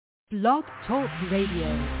Blog Talk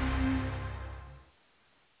Radio.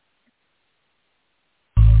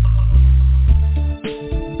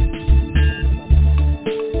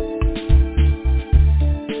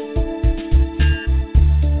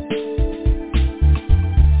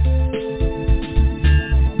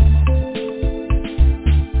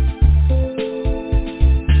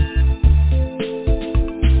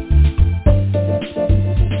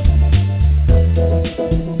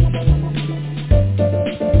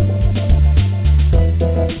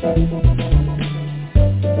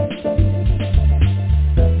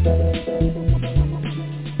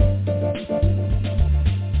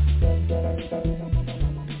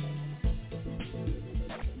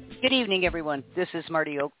 Good evening, everyone. This is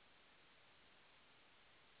Marty Oak.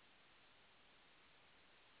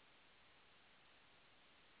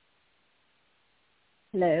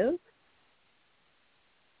 Hello?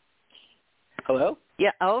 Hello?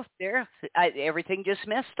 Yeah, there. Everything just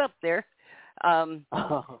messed up there.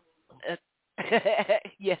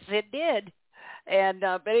 Yes, it did. And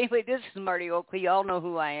but anyway, this is Marty Oakley. Y'all know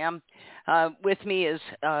who I am. With me is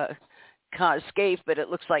Scaife, but it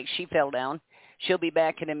looks like she fell down. She'll be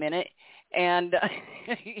back in a minute. And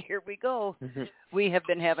here we go. We have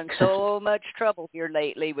been having so much trouble here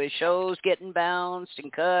lately with shows getting bounced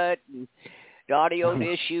and cut and audio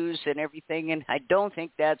issues and everything. And I don't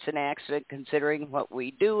think that's an accident considering what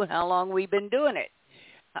we do and how long we've been doing it.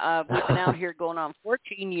 We've been out here going on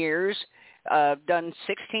 14 years, done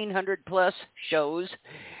 1,600 plus shows.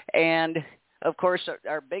 And, of course,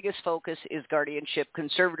 our biggest focus is guardianship,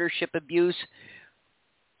 conservatorship, abuse.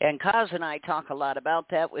 And Kaz and I talk a lot about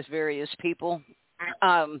that with various people.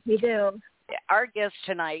 We do. Our guest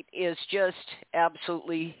tonight is just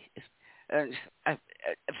absolutely a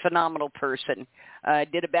phenomenal person. I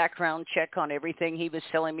did a background check on everything he was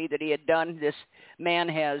telling me that he had done. This man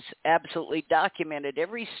has absolutely documented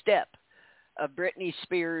every step of Britney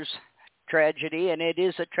Spears' tragedy, and it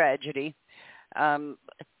is a tragedy.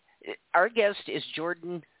 Our guest is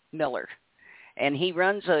Jordan Miller. And he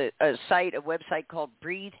runs a website called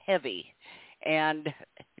Breathe Heavy. And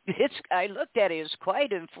I looked at it, it's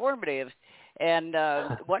quite informative and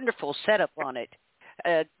wonderful setup on it.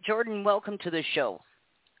 Jordan, welcome to the show.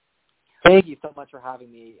 Thank you so much for having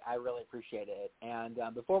me. I really appreciate it. And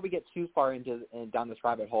before we get too far down this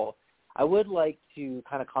rabbit hole, I would like to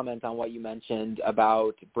kind of comment on what you mentioned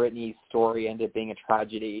about Britney's story and it being a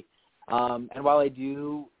tragedy. And while I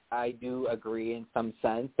do agree in some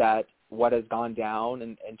sense that what has gone down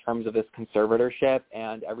in terms of this conservatorship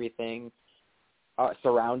and everything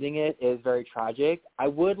surrounding it is very tragic, I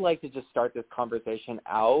would like to just start this conversation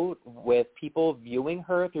out with people viewing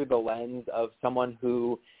her through the lens of someone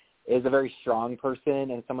who is a very strong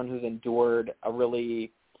person and someone who's endured a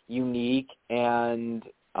really unique and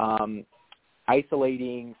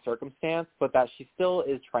isolating circumstance, but that she still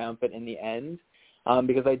is triumphant in the end,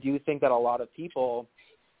 because I do think that a lot of people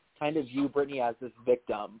kind of view Britney as this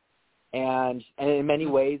victim. And in many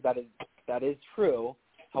ways that is true.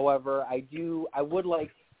 However, I would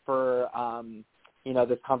like for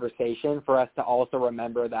this conversation for us to also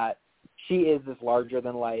remember that she is this larger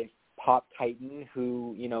than life pop titan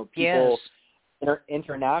who people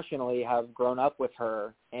internationally have grown up with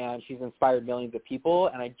her, and she's inspired millions of people.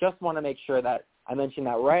 And I just want to make sure that I mention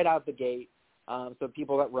that right out the gate, so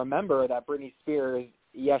people that remember that Britney Spears,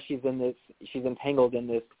 yes, she's entangled in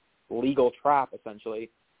this legal trap essentially.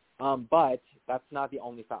 But that's not the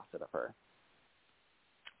only facet of her.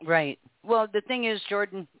 Right. Well, the thing is,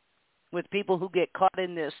 Jordan, with people who get caught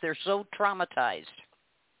in this, they're so traumatized.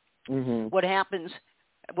 Mm-hmm. What happened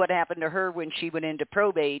to her when she went into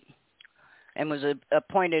probate and was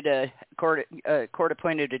appointed a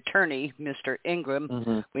court-appointed attorney, Mr. Ingram.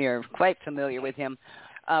 Mm-hmm. We are quite familiar with him.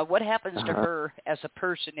 What happens to her as a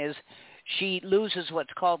person is she loses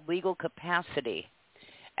what's called legal capacity.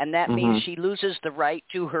 And that means she loses the right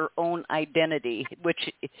to her own identity, which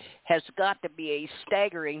has got to be a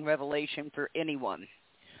staggering revelation for anyone.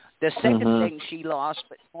 The second thing she lost,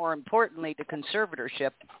 but more importantly, the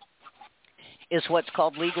conservatorship, is what's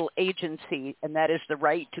called legal agency, and that is the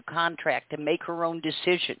right to contract and make her own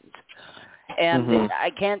decisions. And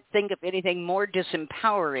I can't think of anything more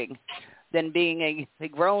disempowering than being a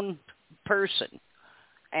grown person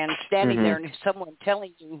and standing there and someone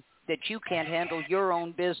telling you that you can't handle your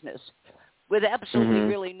own business with absolutely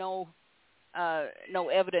really no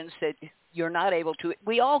evidence that you're not able to.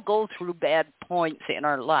 We all go through bad points in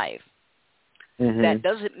our life. That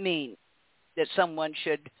doesn't mean that someone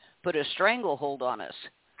should put a stranglehold on us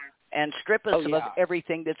and strip us of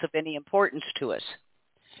everything that's of any importance to us.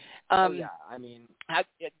 I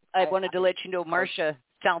wanted to let you know, Marcia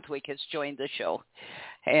Southwick has joined the show,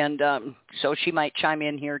 and so she might chime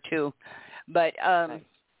in here too. But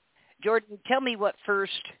Jordan, tell me what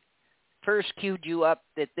first cued you up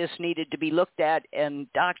that this needed to be looked at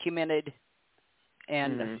and documented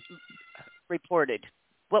and reported.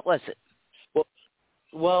 What was it?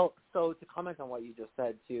 Well, so to comment on what you just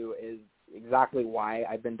said too is exactly why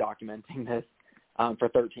I've been documenting this for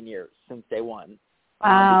 13 years, since day one.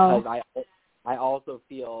 Wow. Because I also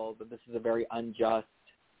feel that this is a very unjust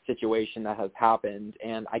situation that has happened,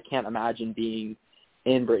 and I can't imagine being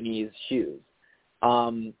in Britney's shoes.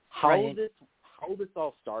 How this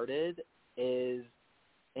all started is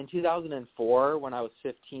in 2004 when I was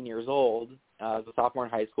 15 years old. I was a sophomore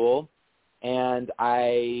in high school, and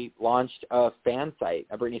I launched a fan site,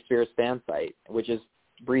 a Britney Spears fan site, which is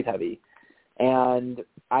Breathe Heavy. And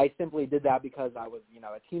I simply did that because I was,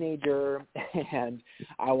 a teenager, and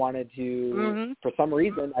I wanted to, for some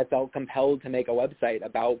reason, I felt compelled to make a website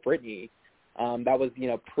about Britney. That was,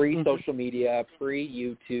 pre-social media,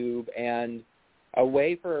 pre-YouTube, and a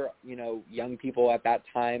way for, young people at that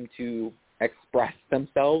time to express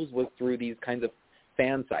themselves was through these kinds of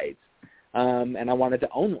fan sites. And I wanted to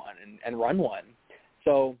own one and run one.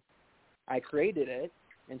 So I created it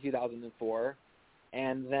in 2004.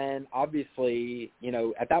 And then obviously,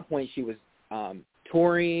 at that point she was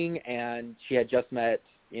touring, and she had just met,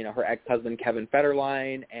 her ex-husband, Kevin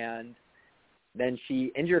Federline. And then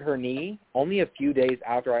she injured her knee only a few days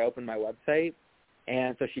after I opened my website.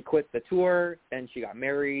 And so she quit the tour, then she got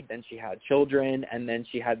married, then she had children, and then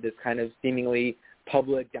she had this kind of seemingly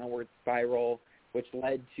public downward spiral, which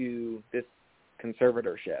led to this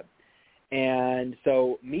conservatorship. And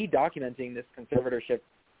so me documenting this conservatorship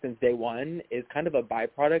since day one is kind of a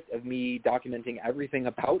byproduct of me documenting everything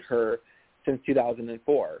about her since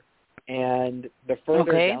 2004. And the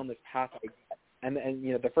further down this path I get, and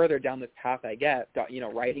the further down this path I get,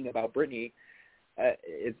 writing about Britney,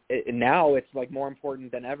 now it's like more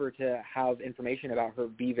important than ever to have information about her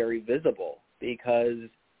be very visible, because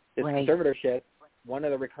this conservatorship, one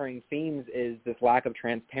of the recurring themes is this lack of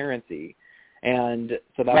transparency. And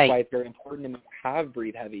so that's why it's very important to me to have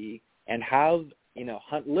Breathe Heavy and have,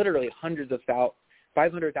 literally hundreds of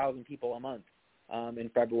 500,000 people a month in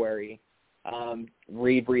February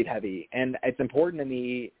read Breathe Heavy. And it's important to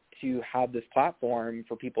me to have this platform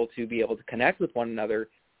for people to be able to connect with one another,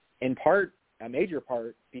 in part, a major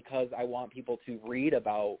part, because I want people to read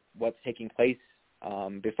about what's taking place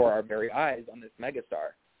before our very eyes on this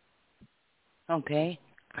megastar. Okay.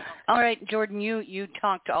 All right, Jordan, you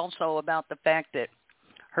talked also about the fact that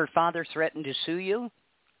her father threatened to sue you.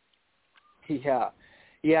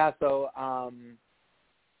 Yeah. So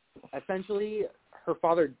essentially, her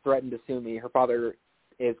father threatened to sue me. Her father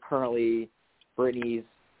is currently Britney's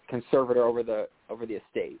conservator over the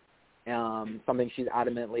estate, something she's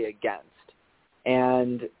adamantly against.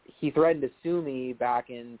 And he threatened to sue me back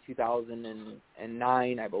in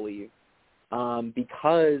 2009, I believe,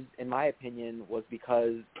 because, in my opinion,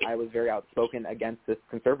 because I was very outspoken against this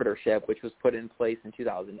conservatorship, which was put in place in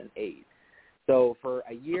 2008. So for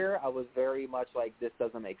a year, I was very much like, this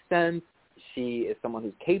doesn't make sense. She is someone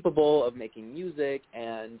who's capable of making music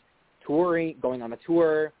and touring, going on a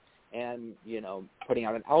tour, and, putting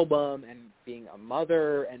out an album and being a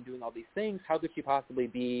mother and doing all these things. How could she possibly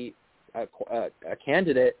be a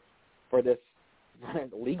candidate for this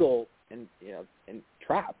legal and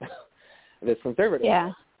trap, this conservatorship?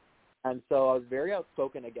 Yeah. And so I was very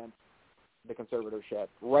outspoken against the conservatorship,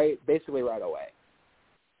 basically right away.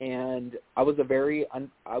 And I was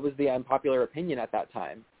the unpopular opinion at that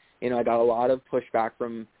time. I got a lot of pushback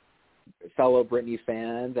from fellow Britney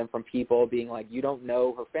fans and from people being like, you don't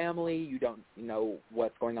know her family, you don't know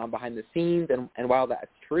what's going on behind the scenes. And while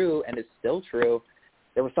that's true, and it's still true,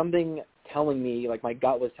 there was something telling me, like my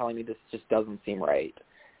gut was telling me, this just doesn't seem right.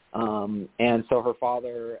 And so her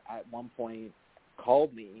father at one point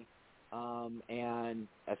called me and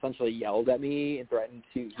essentially yelled at me and threatened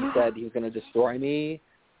to, he said he was going to destroy me.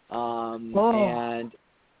 And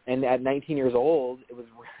at 19 years old, it was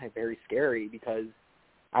very scary because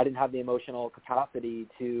I didn't have the emotional capacity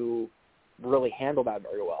to really handle that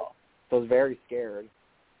very well. So I was very scared.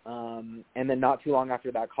 And then not too long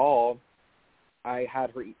after that call, I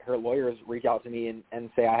had her lawyers reach out to me and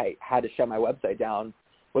say I had to shut my website down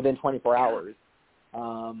within 24 hours,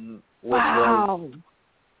 which was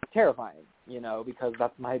terrifying, because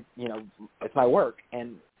that's my, it's my work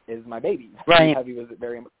and is my baby. Right. Heavy was is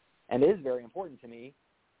very important to me.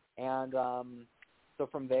 And so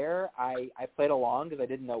from there, I played along because I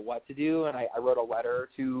didn't know what to do, and I wrote a letter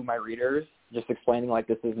to my readers just explaining, like,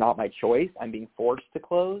 this is not my choice. I'm being forced to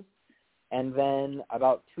close. And then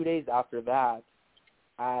about 2 days after that,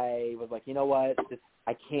 I was like, you know what,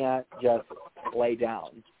 I can't just lay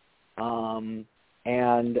down.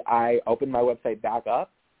 And I opened my website back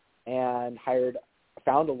up and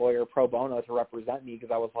found a lawyer pro bono to represent me,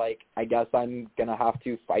 because I was like, I guess I'm going to have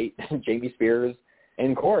to fight Jamie Spears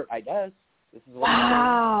in court, I guess. This is what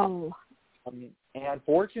wow. And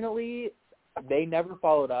fortunately, they never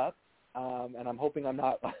followed up, and I'm hoping I'm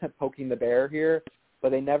not poking the bear here,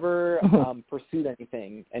 but they never pursued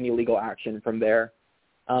any legal action from there.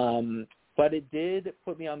 But it did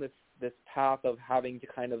put me on this path of having to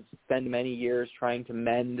kind of spend many years trying to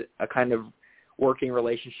mend a kind of working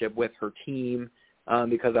relationship with her team,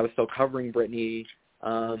 because I was still covering Britney.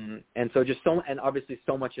 And so and obviously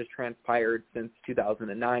so much has transpired since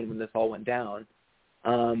 2009 when this all went down.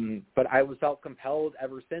 But I felt compelled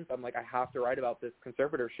ever since. I'm like, I have to write about this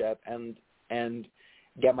conservatorship and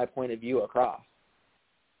get my point of view across.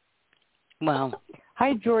 Wow.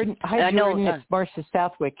 Hi, Jordan. Jordan. It's Marcia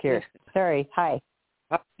Southwick here. Sorry. Hi.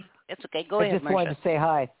 It's okay. Go ahead, I just Marcia. wanted to say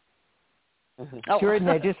hi. Oh. Jordan,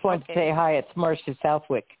 I just wanted to say hi. It's Marcia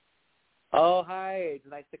Southwick. Oh, hi. It's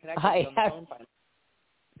nice to connect with you on the phone finally.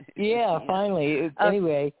 Yeah, finally.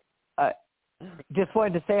 Anyway, just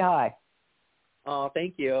wanted to say hi. Oh,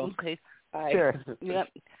 thank you. Okay. Hi. Sure. Yep.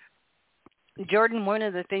 Jordan, one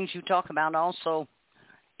of the things you talk about also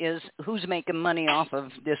is who's making money off of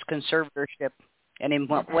this conservatorship and in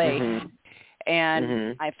what way. Mm-hmm.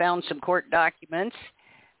 And I found some court documents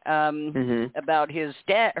about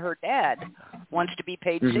her dad wants to be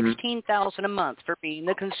paid $16,000 a month for being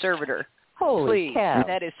the conservator. Holy Please, cow.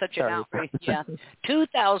 that is such an outrage. Yeah,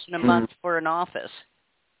 $2,000 a month for an office.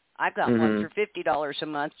 I've got one for $50 a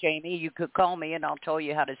month, Jamie. You could call me and I'll tell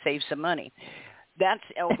you how to save some money. That's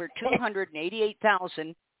over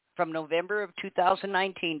 $288,000 from November of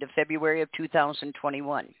 2019 to February of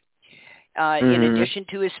 2021. In addition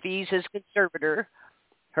to his fees as conservator,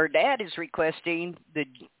 her dad is requesting the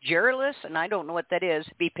jurorless, and I don't know what that is,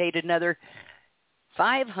 be paid another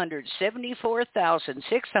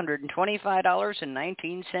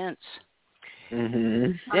 $574,625.19.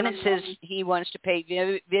 Then it says he wants to pay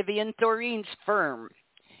Vivian Thorin's firm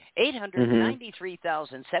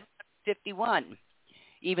 $893,751,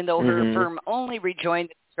 even though her firm only rejoined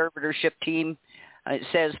the conservatorship team, it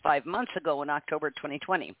says 5 months ago in October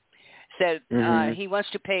 2020. Said he wants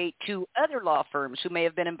to pay 2 other law firms who may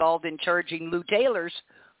have been involved in charging Lou Taylor's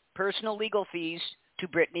personal legal fees to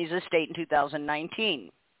Britney's estate in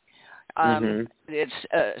 2019. It's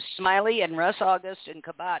Smiley and Russ August and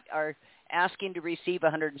Kabat are asking to receive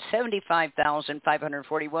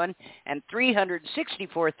 $175,541 and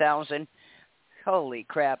 $364,000. Holy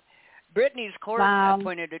crap! Britney's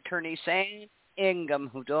court-appointed attorney Sam Ingham,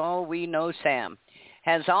 who we know Sam,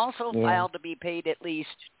 has also filed to be paid at least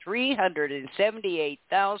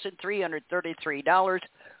 $378,333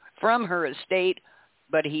 from her estate,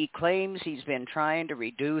 but he claims he's been trying to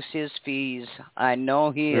reduce his fees. I know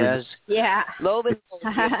he is. Yeah. Loban,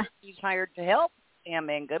 he's hired to help Sam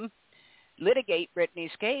Ingham litigate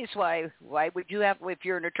Britney's case. Why would you have, if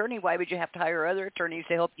you're an attorney, why would you have to hire other attorneys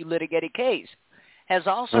to help you litigate a case? Has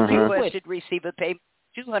also requested receive a payment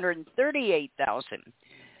of $238,000.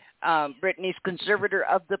 Britney's conservator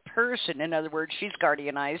of the person, in other words, she's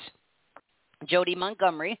guardianized, Jody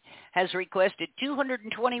Montgomery, has requested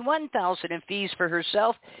 $221,000 in fees for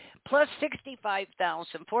herself, plus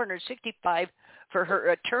 $65,465 for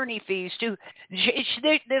her attorney fees too.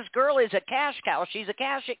 This girl is a cash cow. She's a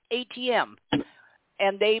cash ATM,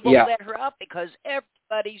 and they won't let her up because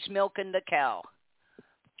everybody's milking the cow.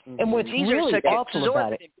 And what's These really are such awful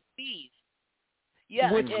about it, fees.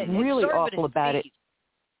 Yeah, what's really awful about it.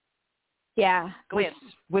 Yeah.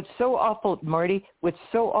 What's so awful, Marty, what's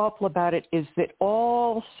so awful about it is that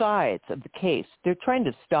all sides of the case, they're trying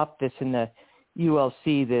to stop this in the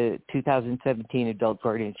ULC, the 2017 Adult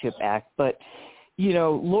Guardianship Act. But,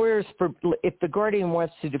 lawyers, if the guardian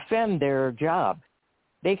wants to defend their job,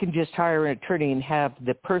 they can just hire an attorney and have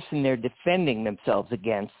the person they're defending themselves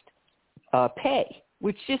against pay,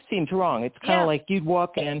 which just seems wrong. It's kind of like you'd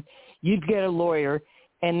walk in, you'd get a lawyer,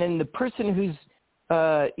 and then the person who's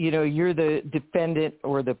you're the defendant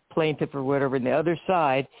or the plaintiff or whatever, and the other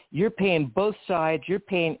side, you're paying both sides, you're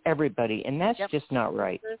paying everybody, and that's just not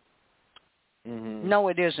right. No,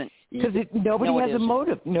 it isn't. Because nobody has a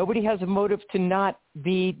motive. Nobody has a motive to not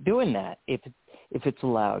be doing that if it's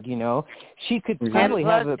allowed, She could probably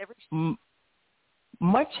have a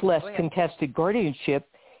much less contested guardianship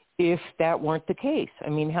if that weren't the case. I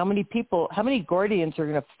mean, how many guardians are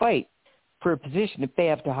going to fight for a position if they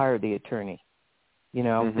have to hire the attorney?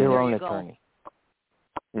 Their own attorney.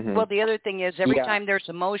 Well, the other thing is every time there's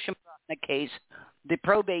a motion brought in a case, the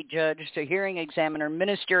probate judge, the hearing examiner,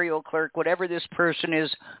 ministerial clerk, whatever this person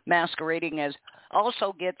is masquerading as,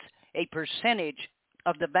 also gets a percentage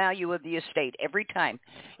of the value of the estate every time.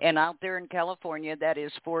 And out there in California, that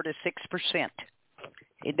is 4 to 6%.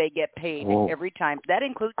 They get paid every time. That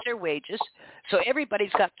includes their wages. So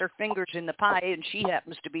everybody's got their fingers in the pie, and she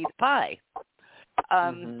happens to be the pie.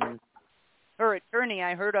 Her attorney,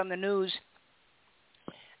 I heard on the news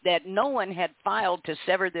that no one had filed to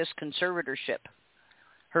sever this conservatorship.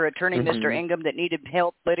 Her attorney, Mr. Ingham, that needed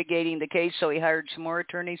help litigating the case, so he hired some more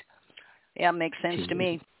attorneys. Yeah, makes sense to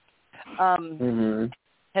me.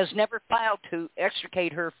 Has never filed to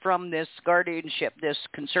extricate her from this guardianship, this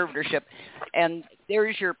conservatorship. And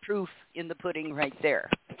there's your proof in the pudding right there.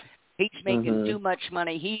 He's making too much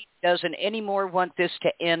money. He doesn't anymore want this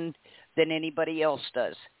to end than anybody else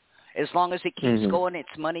does. As long as it keeps going,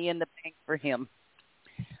 it's money in the bank for him.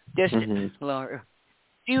 Laura,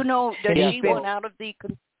 do you know, does she want out of the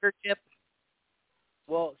conservatorship?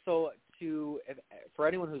 Well, so for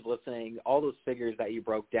anyone who's listening, all those figures that you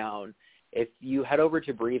broke down, if you head over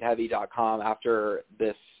to breatheheavy.com after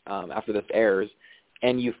this airs,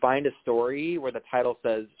 and you find a story where the title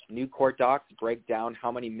says "New Court Docs Break Down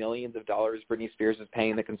How Many Millions of Dollars Britney Spears is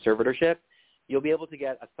Paying the Conservatorship," you'll be able to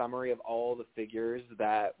get a summary of all the figures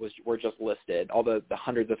that were just listed, all the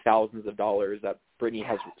hundreds of thousands of dollars that Britney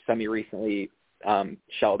has semi-recently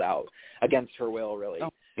shelled out against her will, really.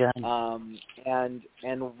 And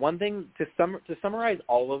one thing, to summarize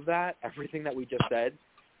all of that, everything that we just said,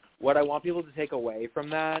 what I want people to take away from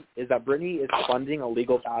that is that Britney is funding a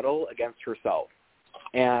legal battle against herself.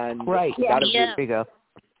 And that is there you go.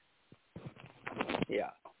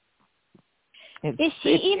 Yeah. Is she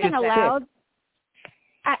even allowed?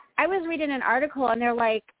 I was reading an article, and they're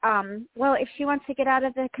like, well, if she wants to get out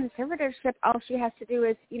of the conservatorship, all she has to do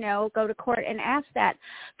is, go to court and ask that.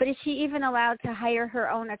 But is she even allowed to hire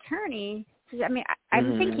her own attorney? I mean,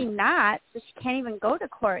 I'm thinking not. So she can't even go to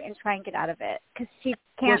court and try and get out of it because she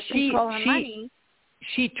can't control her money.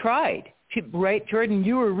 She tried. Right, Jordan?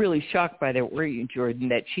 You were really shocked by that, weren't you, Jordan?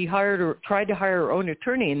 That she tried to hire her own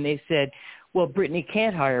attorney, and they said, well, Britney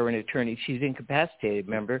can't hire an attorney. She's incapacitated,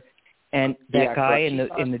 remember? And that guy in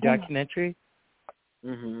the documentary?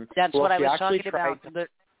 That's what I was talking about.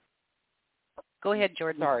 Go ahead,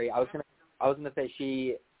 Jordan. Sorry, I was gonna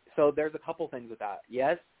say so there's a couple things with that.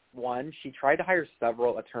 Yes, one, she tried to hire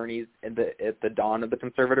several attorneys at the dawn of the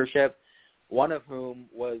conservatorship, one of whom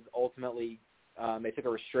was ultimately they took a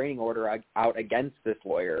restraining order out against this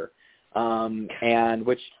lawyer, and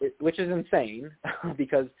which is insane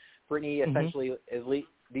because Britney essentially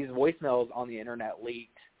these voicemails on the internet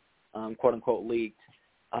leaked. "Quote unquote" leaked,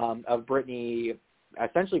 of Britney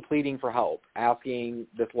essentially pleading for help, asking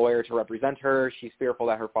this lawyer to represent her. She's fearful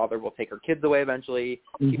that her father will take her kids away eventually.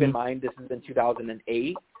 Keep in mind, this is in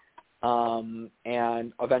 2008,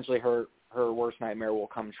 and eventually her worst nightmare will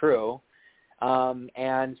come true.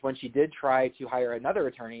 And when she did try to hire another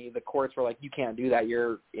attorney, the courts were like, you can't do that.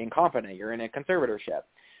 You're incompetent. You're in a conservatorship.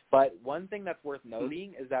 But one thing that's worth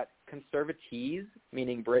noting is that conservatees,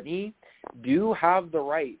 meaning Britney, do have the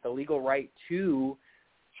legal right to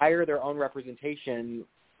hire their own representation,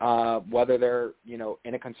 whether they're,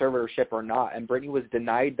 in a conservatorship or not. And Britney was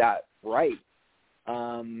denied that right,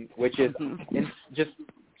 which is just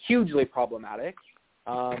hugely problematic.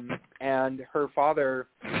 And her father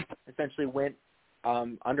essentially went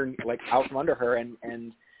out from under her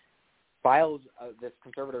and filed this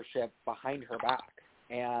conservatorship behind her back.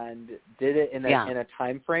 And did it in a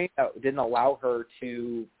time frame that didn't allow her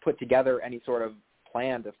to put together any sort of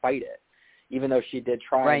plan to fight it, even though she did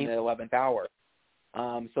try in the 11th hour.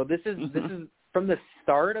 So this is from the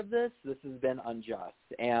start of this has been unjust,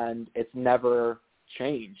 and it's never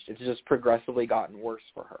changed. It's just progressively gotten worse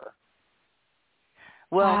for her.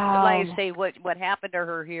 Well, like I say, what happened to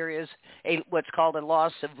her here is what's called a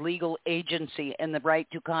loss of legal agency and the right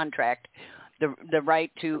to contract. The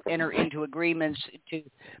right to enter into agreements, to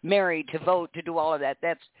marry, to vote, to do all of that.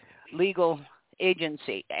 That's legal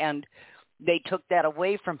agency. And they took that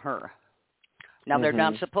away from her. Now, they're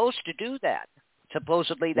not supposed to do that.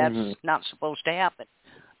 Supposedly, that's not supposed to happen.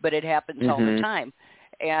 But it happens all the time.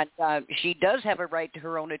 And she does have a right to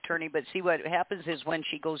her own attorney. But see, what happens is when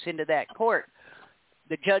she goes into that court,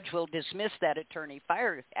 the judge will dismiss that attorney,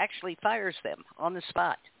 actually fires them on the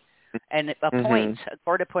spot, and appoints a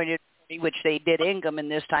court-appointed, which they did Ingham in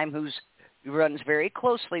this time, who runs very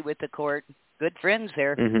closely with the court, good friends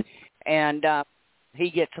there, and he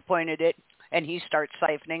gets appointed it, and he starts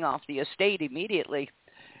siphoning off the estate immediately.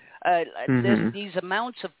 These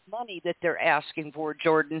amounts of money that they're asking for,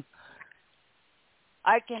 Jordan,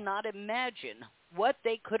 I cannot imagine what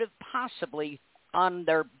they could have possibly on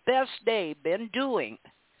their best day been doing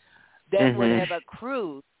that would have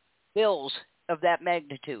accrued bills of that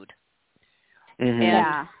magnitude.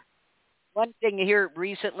 And one thing here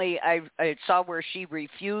recently I saw where she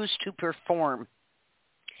refused to perform.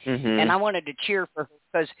 And I wanted to cheer for her,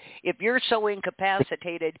 because if you're so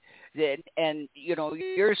incapacitated and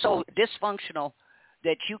you're so dysfunctional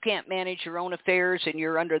that you can't manage your own affairs and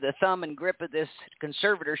you're under the thumb and grip of this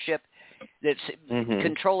conservatorship that's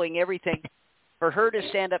controlling everything, for her to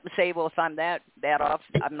stand up and say, well, if I'm that off,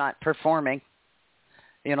 I'm not performing,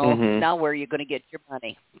 now where are you going to get your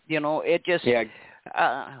money? It just,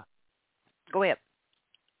 go ahead.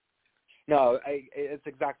 No, it's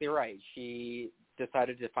exactly right. She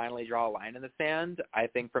decided to finally draw a line in the sand. I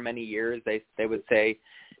think for many years they would say,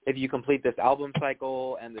 if you complete this album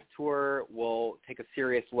cycle and this tour, we'll take a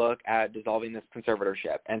serious look at dissolving this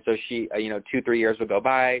conservatorship. And so she, 2-3 years would go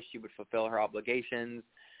by, she would fulfill her obligations,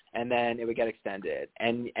 and then it would get extended.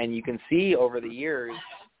 And you can see over the years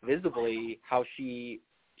visibly how she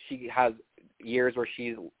has years where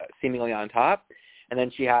she's seemingly on top, and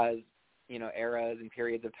then she has eras and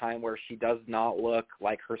periods of time where she does not look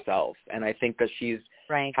like herself. And I think that she's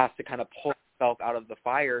has to kind of pull herself out of the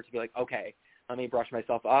fire to be like, okay, let me brush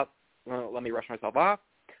myself up. Let me brush myself off.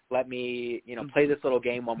 Let me, play this little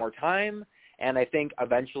game one more time. And I think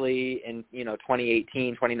eventually in,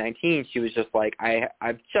 2018, 2019, she was just like, I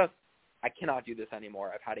cannot do this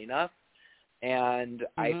anymore. I've had enough. And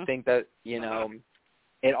I think that,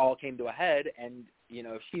 it all came to a head, and,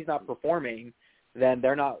 if she's not performing, then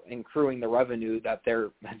they're not accruing the revenue that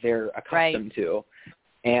they're accustomed to.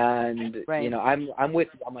 And, I'm with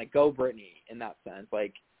you. I'm like, go Britney in that sense.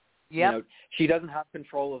 Like, she doesn't have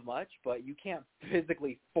control of much, but you can't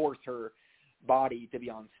physically force her body to be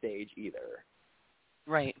on stage either.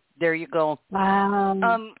 Right. There you go. Wow.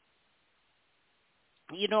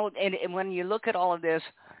 And when you look at all of this,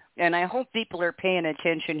 and I hope people are paying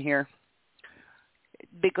attention here,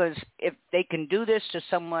 because if they can do this to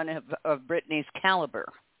someone of Britney's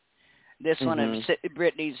caliber, this one of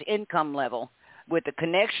Britney's income level, with the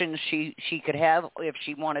connections she could have if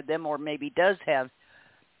she wanted them, or maybe does have,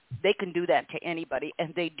 they can do that to anybody,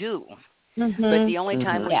 and they do. But the only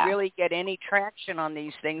time we really get any traction on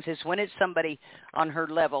these things is when it's somebody on her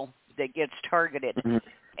level that gets targeted.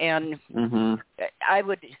 And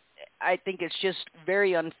I think it's just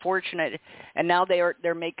very unfortunate. And now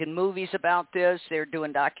they're making movies about this. They're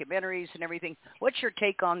doing documentaries and everything. What's your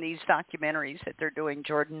take on these documentaries that they're doing,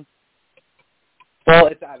 Jordan? Well,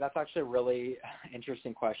 that's actually a really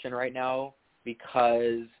interesting question right now,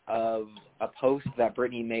 because of a post that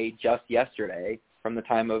Britney made just yesterday from the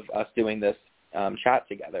time of us doing this chat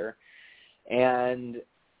together. And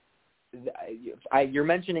you're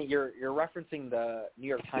mentioning, you're referencing the New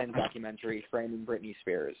York Times documentary Framing Britney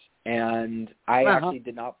Spears, and I actually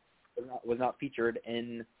was not featured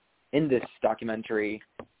in this documentary.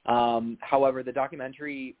 However, the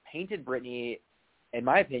documentary painted Britney, in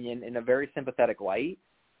my opinion, in a very sympathetic light.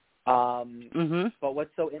 But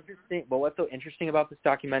what's so interesting about this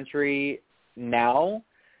documentary now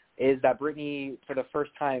is that Britney, for the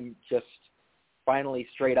first time, just finally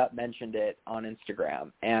straight up mentioned it on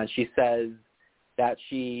Instagram. And she says that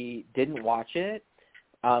she didn't watch it.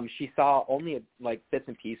 She saw only bits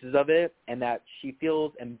and pieces of it, and that she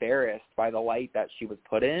feels embarrassed by the light that she was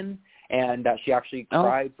put in, and that she actually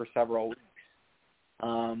cried for several weeks.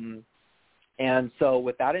 And so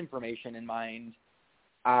with that information in mind,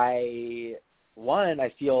 I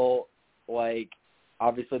feel like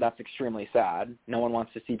obviously that's extremely sad. No one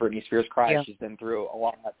wants to see Britney Spears cry. Yeah. She's been through a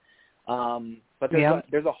lot. But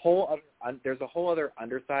there's a whole other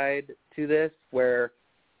underside to this, where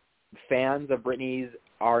fans of Britney's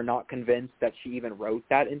are not convinced that she even wrote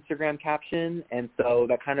that Instagram caption, and so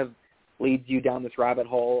that kind of leads you down this rabbit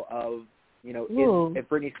hole of, if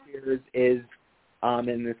Britney Spears is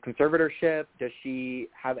in this conservatorship, does she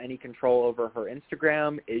have any control over her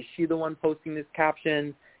Instagram? Is she the one posting this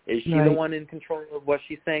caption? Is she the one in control of what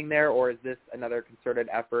she's saying there, or is this another concerted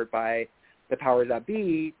effort by the powers that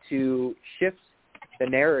be to shift the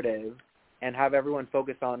narrative and have everyone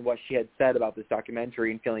focus on what she had said about this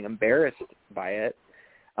documentary and feeling embarrassed by it?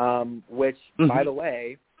 Which, by the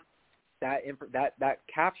way, that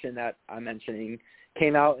caption that I'm mentioning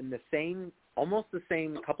came out in almost the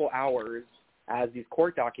same couple hours as these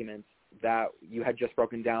court documents that you had just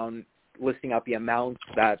broken down, listing out the amounts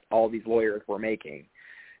that all these lawyers were making.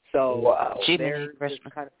 So there's this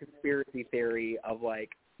kind of conspiracy theory of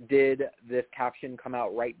did this caption come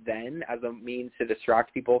out right then as a means to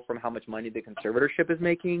distract people from how much money the conservatorship is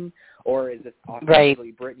making, or is this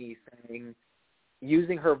authentically Britney saying,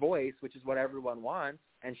 using her voice, which is what everyone wants,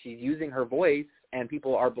 and she's using her voice, and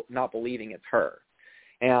people are not believing it's her.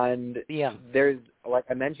 And there's, like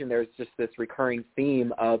I mentioned, there's just this recurring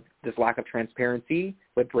theme of this lack of transparency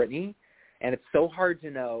with Britney, and it's so hard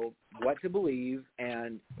to know what to believe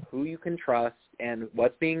and who you can trust and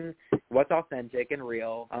what's authentic and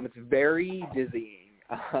real. It's very dizzying,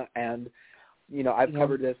 and I've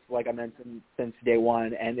covered this, like I mentioned, since day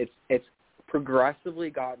one, and it's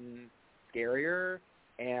progressively gotten scarier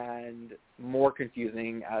and more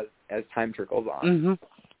confusing as time trickles on. Mm-hmm.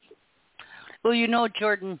 Well,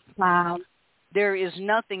 Jordan. Wow. There is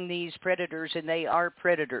nothing these predators, and they are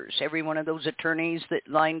predators. Every one of those attorneys that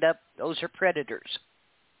lined up, those are predators.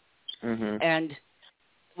 Mm-hmm. And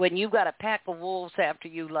when you've got a pack of wolves after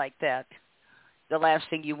you like that, the last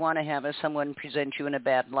thing you want to have is someone present you in a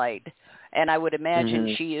bad light. And I would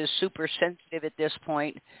imagine she is super sensitive at this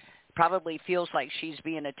point, probably feels like she's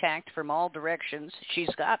being attacked from all directions.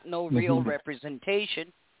 She's got no real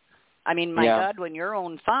representation. I mean, my God, when your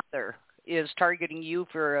own father is targeting you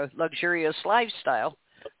for a luxurious lifestyle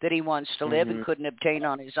that he wants to live and couldn't obtain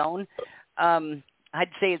on his own,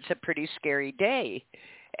 I'd say it's a pretty scary day.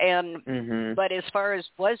 And but as far as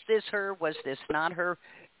was this her, was this not her,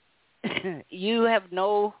 you have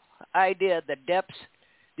no idea the depths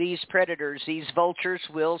these predators, these vultures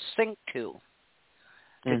will sink to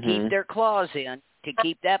keep their claws in, to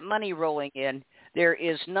keep that money rolling in. There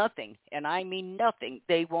is nothing, and I mean nothing,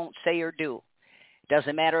 they won't say or do.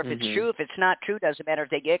 Doesn't matter if it's true, if it's not true. Doesn't matter if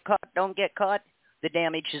they get caught, don't get caught. The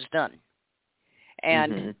damage is done.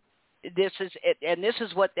 And this is it, and this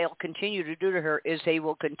is what they'll continue to do to her, is they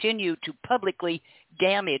will continue to publicly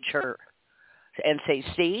damage her and say,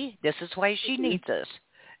 see, this is why she needs us.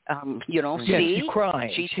 See, she's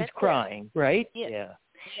crying. She's crying, right? Yeah.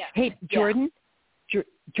 Hey, Jordan,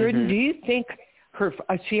 Jordan, do you think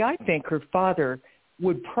I think her father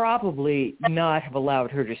would probably not have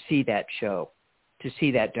allowed her to see that show, to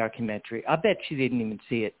see that documentary. I bet she didn't even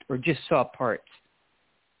see it or just saw parts.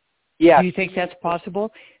 Yeah. Do you think that's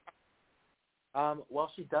possible?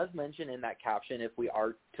 Well, she does mention in that caption, if we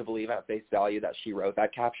are to believe at face value, that she wrote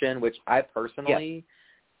that caption, which I personally,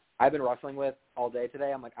 I've been wrestling with all day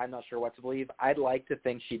today. I'm like, I'm not sure what to believe. I'd like to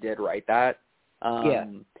think she did write that.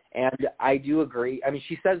 And I do agree. I mean,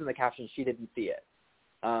 she says in the caption she didn't see it.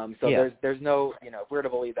 There's no, if we're to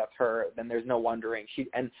believe that's her, then there's no wondering.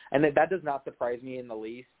 And that does not surprise me in the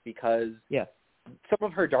least, because some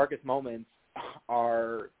of her darkest moments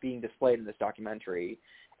are being displayed in this documentary.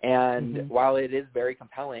 And while it is very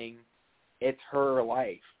compelling, it's her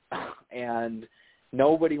life. And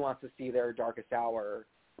nobody wants to see their darkest hour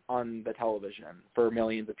on the television for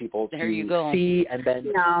millions of people to see and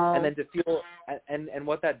then to feel. And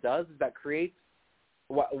what that does is that creates,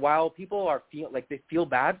 while people they feel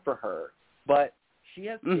bad for her, but she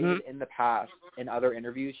has stated in the past in other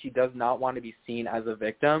interviews she does not want to be seen as a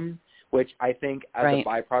victim, which I think as a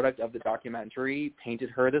byproduct of the documentary painted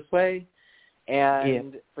her this way.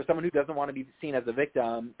 And for someone who doesn't want to be seen as a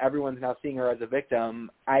victim, everyone's now seeing her as a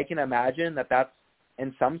victim. I can imagine that that's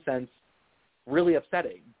in some sense really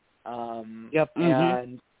upsetting.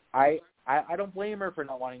 And I don't blame her for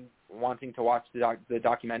not wanting to watch the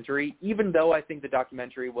documentary, even though I think the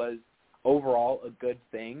documentary was overall a good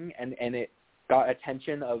thing, and it got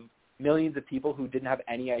attention of millions of people who didn't have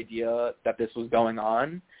any idea that this was going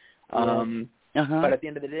on. But at the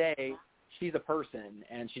end of the day, she's a person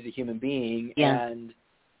and she's a human being, and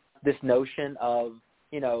this notion of,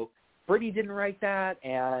 Britney didn't write that,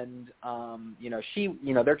 and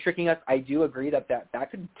they're tricking us. I do agree that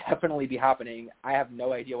could definitely be happening. I have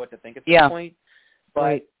no idea what to think at this point.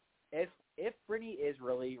 But if Britney is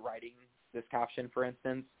really writing this caption, for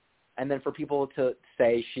instance, and then for people to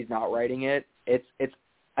say she's not writing it, it's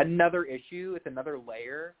another issue. It's another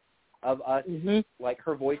layer of us, like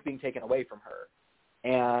her voice being taken away from her.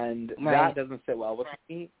 And that doesn't sit well with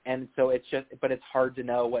me. And so it's hard to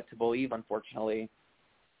know what to believe, unfortunately.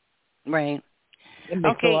 Right. It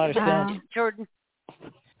makes a lot of sense.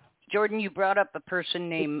 Jordan, you brought up a person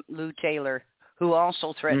named Lou Taylor who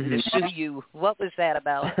also threatened to sue you. What was that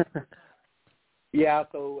about?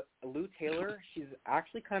 So Lou Taylor, she's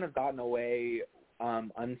actually kind of gotten away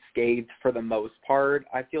unscathed for the most part,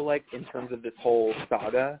 I feel like, in terms of this whole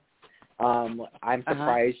saga. I'm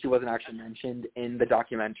surprised she wasn't actually mentioned in the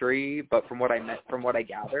documentary, but from what I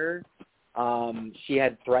gather, she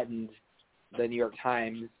had threatened the New York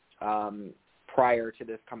Times prior to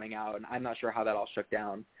this coming out, and I'm not sure how that all shook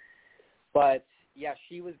down. But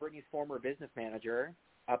she was Britney's former business manager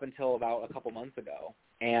up until about a couple months ago,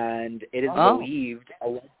 and it is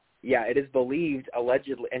believed,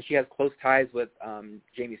 allegedly, and she has close ties with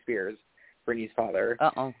Jamie Spears, Britney's father.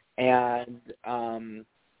 Uh-oh. And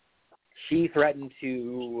she threatened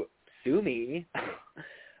to sue me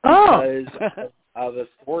because of a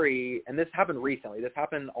story, and this happened recently. This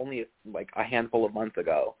happened only like a handful of months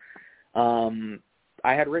ago.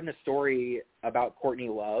 I had written a story about Courtney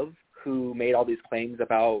Love, who made all these claims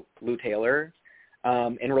about Lou Taylor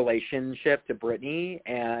in relationship to Britney,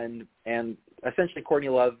 and essentially Courtney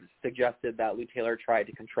Love suggested that Lou Taylor tried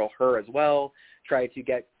to control her as well, tried to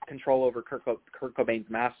get control over Kurt Cobain's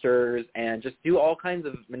masters, and just do all kinds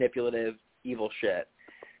of manipulative, evil shit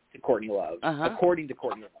to Courtney Love, according to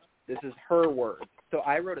Courtney Love. This is her word. So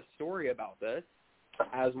I wrote a story about this,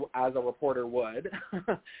 as a reporter would,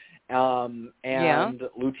 and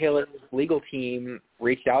Lou Taylor's legal team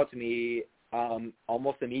reached out to me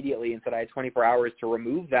almost immediately and said I had 24 hours to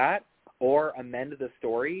remove that or amend the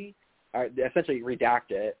story, essentially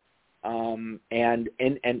redact it, and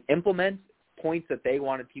implement points that they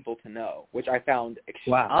wanted people to know, which I found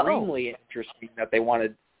extremely interesting that they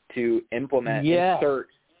wanted to implement, insert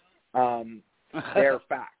their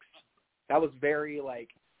facts. That was very, like,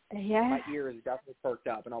 my ears definitely perked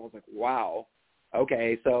up, and I was like, wow,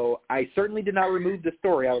 okay. So I certainly did not remove the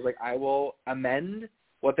story. I was like, I will amend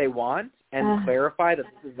what they want and clarify that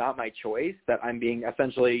this is not my choice, that I'm being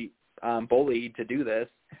essentially bullied to do this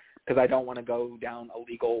because I don't want to go down a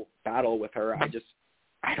legal battle with her.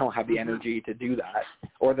 I don't have the energy to do that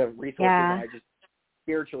or the resources. And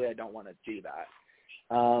spiritually, I don't want to do that.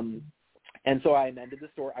 And so I amended the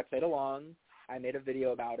story. I played along. I made a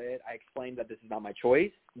video about it. I explained that this is not my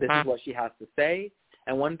choice. This is what she has to say.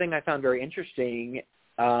 And one thing I found very interesting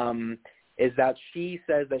is that she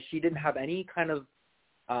says that she didn't have any kind of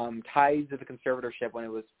ties to the conservatorship when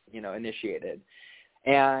it was, initiated,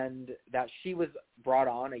 and that she was brought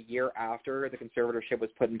on a year after the conservatorship was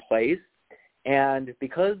put in place. And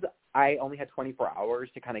because I only had 24 hours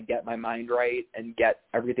to kind of get my mind right and get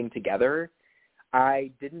everything together,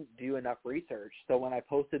 I didn't do enough research. So when I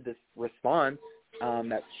posted this response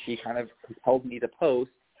that she kind of told me to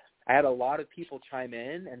post, I had a lot of people chime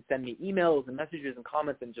in and send me emails and messages and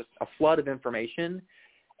comments and just a flood of information.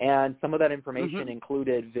 And some of that information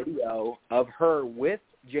included video of her with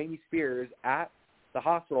Jamie Spears at the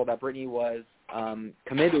hospital that Britney was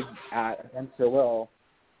committed at against her will.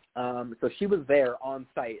 So she was there on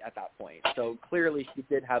site at that point. So clearly she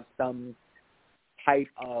did have some type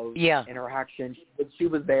of interaction. She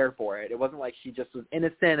was there for it. It wasn't like she just was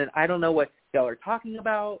innocent and I don't know what y'all are talking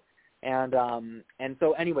about. And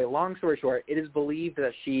so anyway, long story short, it is believed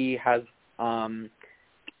that she has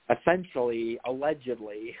essentially,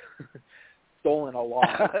 allegedly, stolen a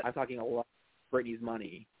lot. I'm talking a lot of Britney's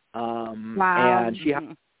money. And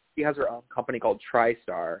she has her own company called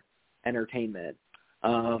TriStar Entertainment.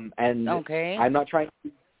 And I'm not trying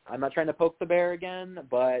to poke the bear again,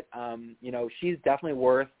 but she's definitely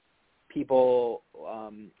worth people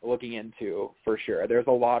looking into for sure. There's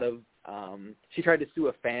a lot of she tried to sue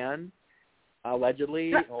a fan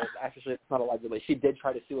allegedly. Well, actually, it's not allegedly. She did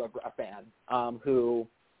try to sue a fan who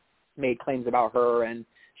made claims about her, and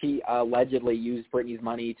she allegedly used Britney's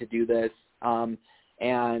money to do this.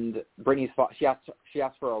 And Britney's she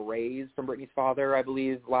asked for a raise from Britney's father, I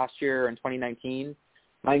believe, last year in 2019.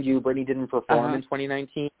 Mind you, Britney didn't perform in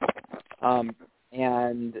 2019,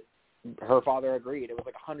 and her father agreed. It was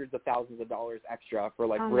like hundreds of thousands of dollars extra for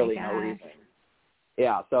really no reason.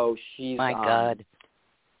 Yeah, so she's God.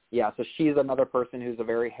 Yeah, so she's another person who's a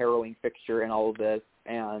very harrowing fixture in all of this,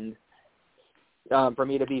 and for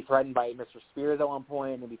me to be threatened by Mr. Spears at one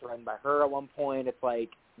point and be threatened by her at one point, it's like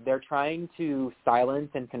they're trying to silence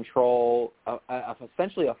and control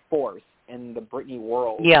essentially a force in the Britney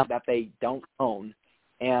world that they don't own.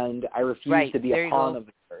 And I refuse to be a pawn of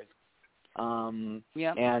theirs. And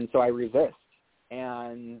so I resist.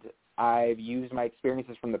 And I've used my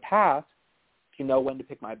experiences from the past to know when to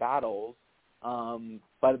pick my battles.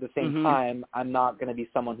 But at the same time, I'm not going to be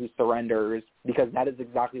someone who surrenders, because that is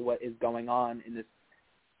exactly what is going on in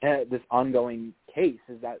this ongoing case,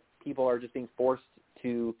 is that people are just being forced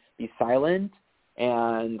to be silent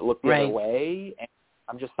and look the other way. And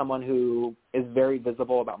I'm just someone who is very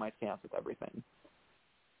visible about my stance with everything.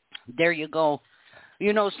 There you go.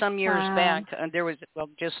 Some years back, there was,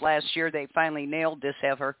 just last year, they finally nailed this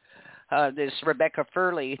this Rebecca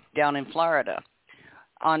Furley down in Florida.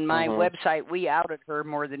 On my website, we outed her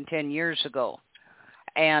more than 10 years ago.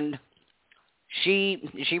 And she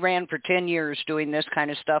ran for 10 years doing this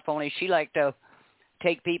kind of stuff, only she liked to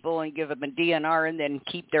take people and give them a DNR and then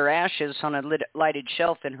keep their ashes on a lighted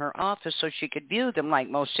shelf in her office so she could view them like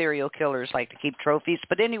most serial killers like to keep trophies.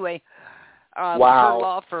 But anyway, her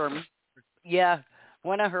law firm,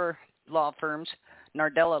 one of her law firms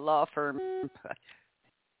Nardella Law Firm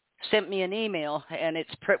sent me an email, and it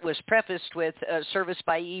was prefaced with service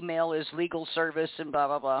by email is legal service and blah,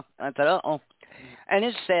 blah, blah. I thought, uh-oh. And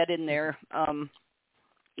it said in there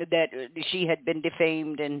that she had been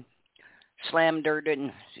defamed and slandered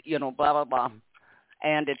and, blah, blah, blah,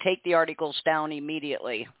 and to take the articles down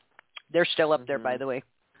immediately. They're still up there, by the way.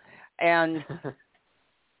 And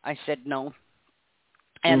I said no.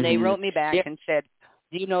 And they wrote me back and said,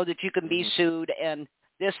 do you know that you can be sued and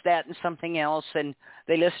this, that, and something else? And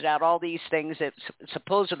they listed out all these things that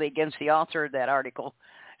supposedly against the author of that article,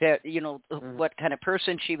 that, what kind of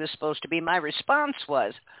person she was supposed to be. My response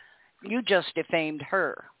was, you just defamed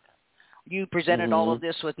her. You presented all of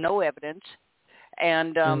this with no evidence,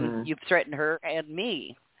 and you've threatened her and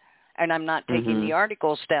me, and I'm not taking the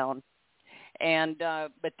articles down. And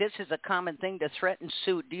but this is a common thing to threaten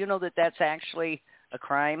suit. Do you know that that's actually a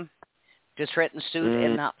crime, to threaten suit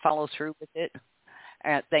and not follow through with it?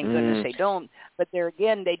 Thank goodness they don't. But there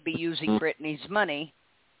again, they'd be using Britney's money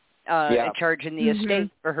and charging the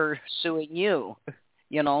estate for her suing you.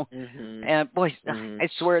 And boy, I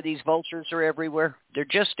swear these vultures are everywhere. They're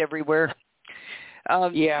just everywhere.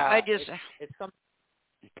 It's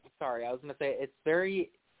sorry, I was going to say it's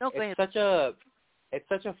such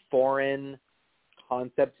a foreign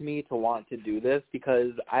concept to me to want to do this,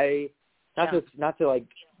 because not to like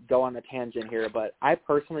go on a tangent here, but I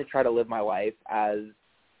personally try to live my life as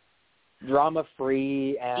drama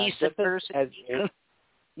free and just as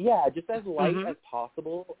just as light as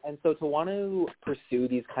possible. And so to want to pursue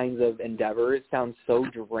these kinds of endeavors sounds so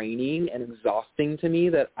draining and exhausting to me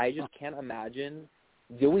that I just can't imagine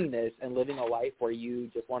doing this and living a life where you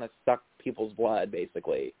just want to suck people's blood,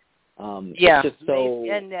 basically. It's just so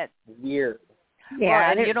weird.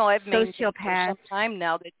 Yeah, well, and I've maintained for some time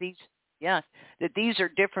now that these are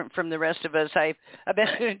different from the rest of us. I've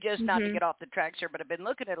been just not to get off the tracks here, but I've been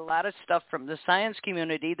looking at a lot of stuff from the science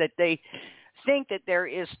community that they think that there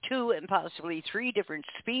is 2 and possibly 3 different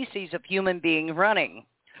species of human being running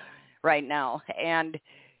right now. And,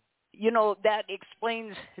 that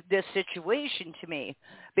explains this situation to me,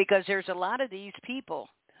 because there's a lot of these people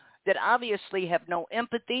that obviously have no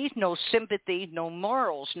empathy, no sympathy, no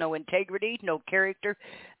morals, no integrity, no character.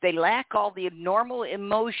 They lack all the normal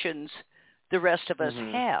emotions the rest of us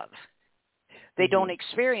have. They don't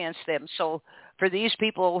experience them. So for these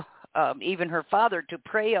people, even her father, to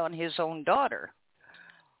prey on his own daughter,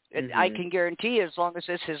 I can guarantee as long as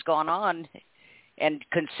this has gone on, and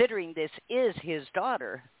considering this is his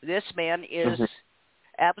daughter, this man is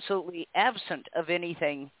absolutely absent of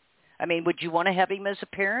anything. I mean, would you want to have him as a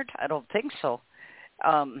parent? I don't think so.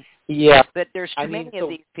 But there's too many of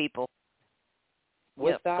these people.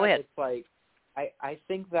 With that, it's like, I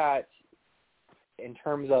think that in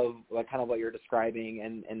terms of like kind of what you're describing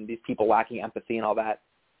and these people lacking empathy and all that,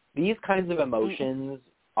 these kinds of emotions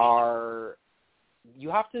are,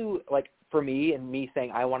 you have to, like, for me and me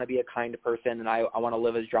saying I want to be a kind person and I want to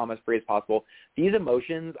live as drama-free as possible, these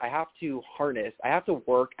emotions I have to harness. I have to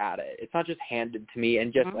work at it. It's not just handed to me,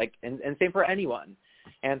 and just like, and same for anyone.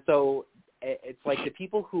 And so it's like the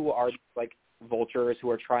people who are like vultures, who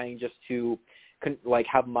are trying just to like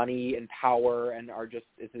have money and power and are just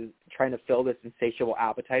trying to fill this insatiable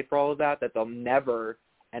appetite for all of that they'll never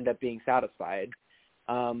end up being satisfied.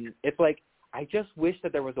 It's like, I just wish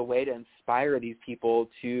that there was a way to inspire these people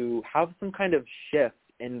to have some kind of shift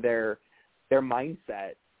in their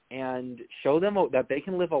mindset and show them that they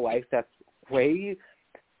can live a life that's way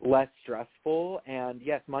less stressful. And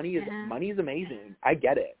yes, money is amazing. I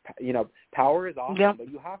get it. Power is awesome,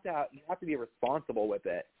 but you have to be responsible with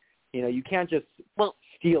it. You can't just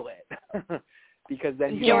steal it because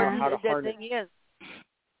then you don't know how to harness it.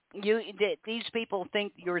 These people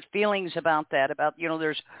think your feelings about that,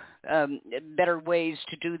 there's better ways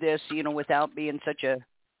to do this, without being such a,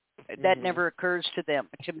 that never occurs to them.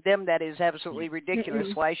 To them, that is absolutely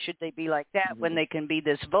ridiculous. Why should they be like that when they can be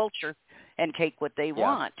this vulture and take what they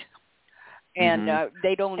want? And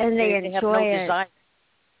they don't, and they have no enjoy it. desire.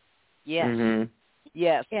 Yes.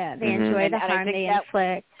 Yes. Yeah, they enjoy the harm they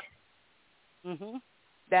inflict.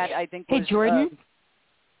 That, I think, was... Hey, Jordan?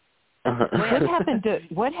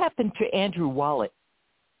 What happened to Andrew Wallet?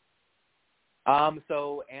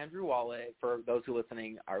 So Andrew Wallet, for those who are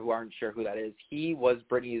listening or who aren't sure who that is, he was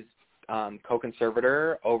Britney's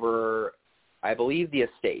co-conservator over, I believe, the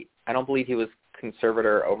estate. I don't believe he was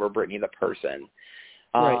conservator over Britney the person.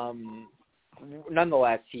 Right.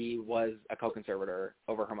 Nonetheless, he was a co-conservator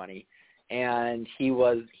over her money. And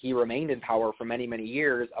he remained in power for many, many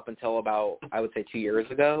years, up until about, I would say, 2 years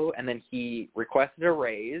ago. And then he requested a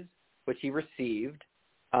raise, which he received.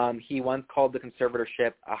 he once called the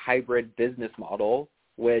conservatorship a hybrid business model,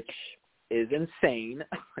 which is insane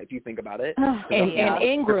if you think about it. And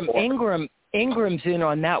Ingram's in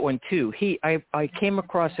on that one too. I came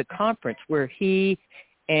across a conference where he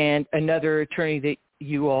and another attorney that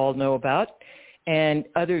you all know about and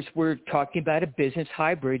others were talking about a business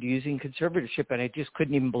hybrid using conservatorship, and I just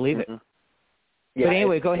couldn't even believe it. Yeah, but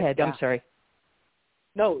anyway, go ahead. I'm sorry.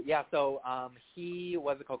 No, yeah. So he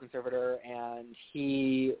was a co-conservator, and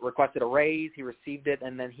he requested a raise. He received it,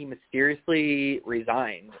 and then he mysteriously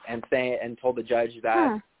resigned and told the judge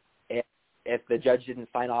that if the judge didn't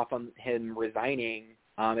sign off on him resigning,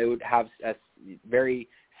 it would have a very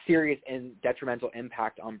serious and detrimental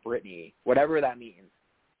impact on Britney, whatever that means.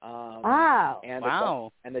 Wow.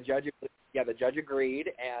 And the judge agreed,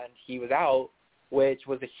 and he was out, which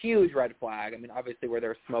was a huge red flag. I mean, obviously, where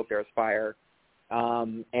there's smoke, there's fire.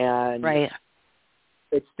 And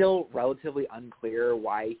it's still relatively unclear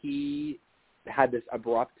why he had this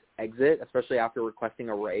abrupt exit, especially after requesting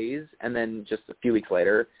a raise and then just a few weeks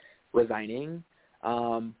later resigning.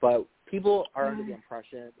 But people are under the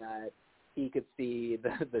impression that he could see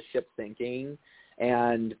the ship sinking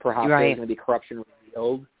and perhaps there's going to be corruption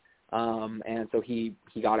revealed. And so he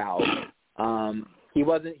got out. He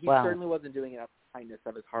certainly wasn't doing it out of the kindness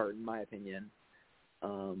of his heart, in my opinion.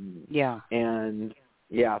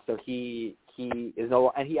 So he is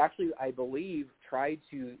no, and he actually, I believe, tried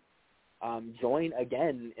to join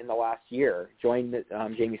again in the last year, join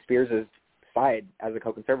Jamie Spears' side as a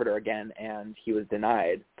co-conservator again, and he was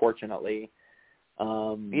denied, fortunately.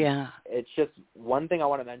 It's just one thing I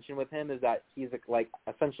want to mention with him is that he's like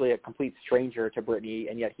essentially a complete stranger to Britney,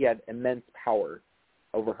 and yet he had immense power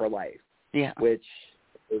over her life, which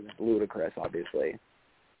is ludicrous, obviously.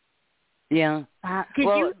 Yeah.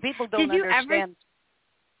 People don't understand.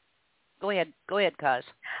 Go ahead, Kaz.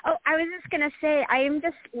 Oh, I was just gonna say, I'm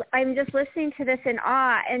just listening to this in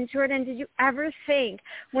awe. And Jordan, did you ever think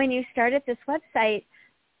when you started this website,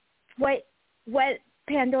 what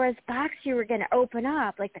Pandora's box you were gonna open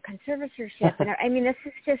up, like the conservatorship? And I mean, this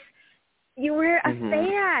is just, you were a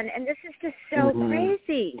fan, and this is just so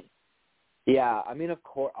crazy. Yeah, I mean, of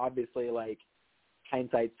course, obviously, like,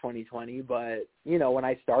 hindsight's 20/20, but when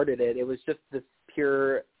I started it, it was just this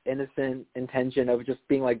pure innocent intention of just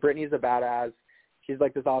being like, Britney's a badass. She's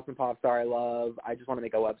like this awesome pop star I love. I just want to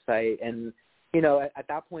make a website. And at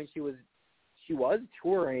that point she was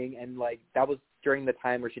touring, and like that was during the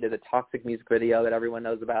time where she did the Toxic music video that everyone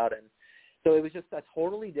knows about, and so it was just a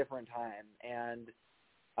totally different time. And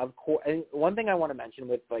of course, and one thing I want to mention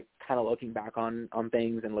with like kind of looking back on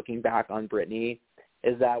things and looking back on Britney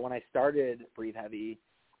is that when I started Breathe Heavy,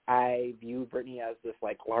 I viewed Britney as this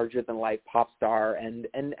like larger than life pop star, and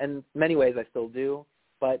in many ways I still do.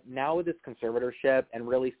 But now with this conservatorship and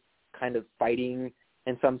really kind of fighting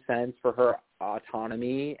in some sense for her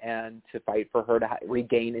autonomy and to fight for her to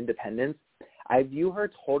regain independence, I view her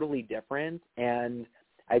totally different, and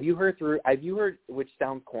I view her, which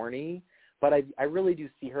sounds corny, but I really do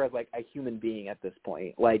see her as like a human being at this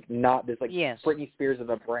point, like not this like Britney Spears of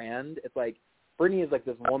a brand. It's like Britney is like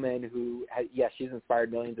this woman who, she's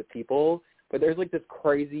inspired millions of people, but there's like this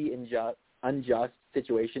crazy unjust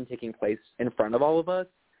situation taking place in front of all of us.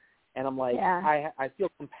 And I'm like, I feel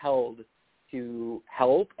compelled to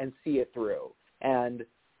help and see it through. And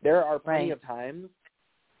there are plenty of times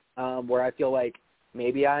where I feel like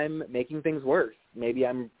maybe I'm making things worse. Maybe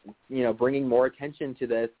I'm, bringing more attention to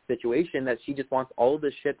this situation that she just wants all of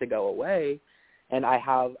this shit to go away. And I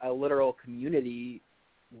have a literal community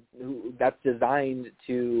that's designed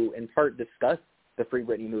to, in part, discuss the Free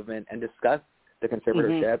Britney movement and discuss the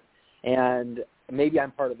conservatorship, and maybe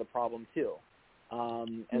I'm part of the problem too. So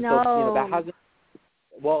that hasn't.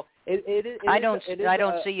 Well, I don't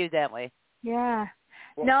see you that way. Yeah.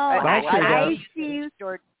 Well, no, I see you.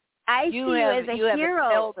 I see you as a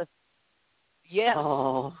hero. Yes.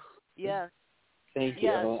 Oh. Yes. Thank you.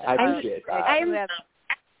 Yes. I appreciate that.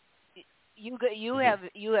 You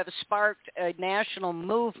have sparked a national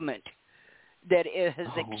movement that has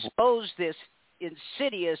exposed this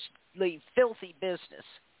insidiously filthy business,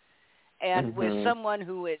 and with someone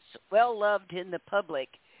who is well loved in the public,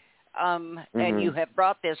 and you have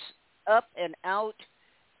brought this up and out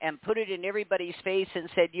and put it in everybody's face and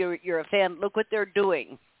said you're a fan. Look what they're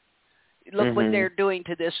doing. Look what they're doing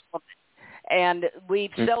to this woman, and we've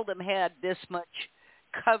seldom had this much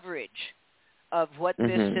coverage of what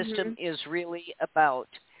this system is really about.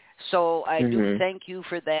 So I do thank you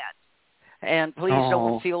for that. And please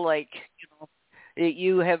don't feel like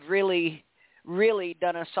you have really, really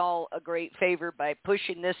done us all a great favor by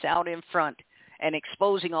pushing this out in front and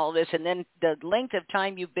exposing all this. And then the length of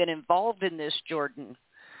time you've been involved in this, Jordan,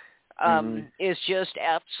 is just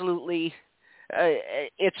absolutely,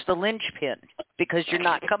 it's the linchpin, because you're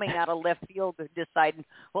not coming out of left field and deciding,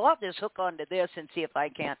 well, I'll just hook onto this and see if I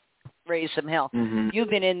can't raise some hell. You've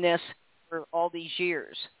been in this for all these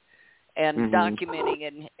years and documenting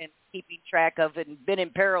and keeping track of it, and been in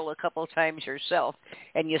peril a couple of times yourself,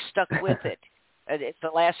 and you stuck with it. It's the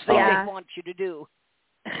last thing they want you to do.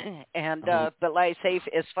 And but like I say,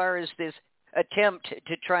 as far as this attempt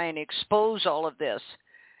to try and expose all of this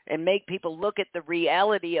and make people look at the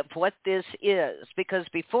reality of what this is, because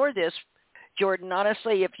before this, Jordan,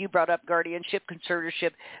 honestly, if you brought up guardianship,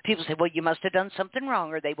 conservatorship, people say, well, you must have done something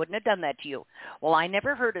wrong, or they wouldn't have done that to you. Well, I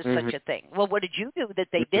never heard of such a thing. Well, what did you do that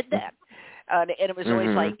they did that? And it was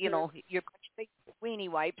always like, you're a bunch of big weenie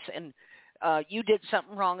wipes, and you did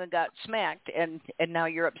something wrong and got smacked, and now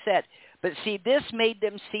you're upset. But see, this made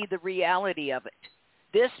them see the reality of it.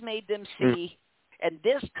 This made them see, and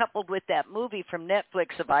this coupled with that movie from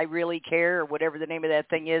Netflix of I Really Care, or whatever the name of that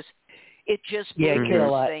thing is, it just blew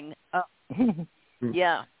this thing up.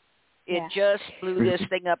 It just blew this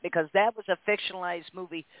thing up, because that was a fictionalized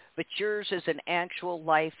movie, but yours is an actual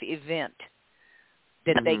life event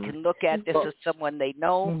that they can look at. This is someone they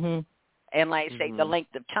know. And like I say, the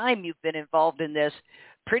length of time you've been involved in this,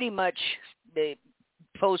 pretty much they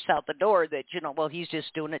post out the door that, well, he's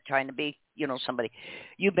just doing it trying to be, somebody.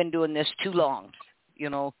 You've been doing this too long,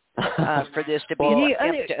 for this to be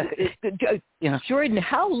Jordan,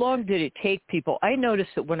 how long did it take people? I noticed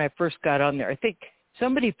that when I first got on there, I think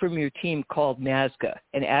somebody from your team called NASGA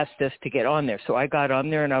and asked us to get on there. So I got on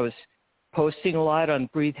there, and I was posting a lot on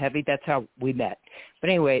Breathe Heavy. That's how we met. But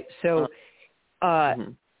anyway, so I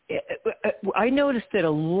noticed that a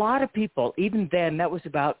lot of people, even then, that was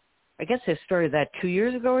about, I guess I started that 2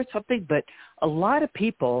 years ago or something, but a lot of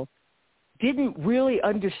people didn't really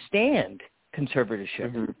understand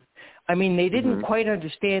conservatorship. I mean, they didn't quite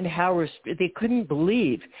understand how they couldn't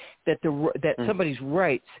believe that that somebody's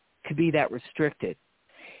rights could be that restricted.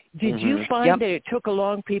 Did you find that it took a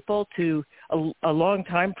long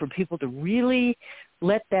time for people to really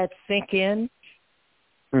let that sink in?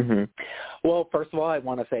 Well, first of all, I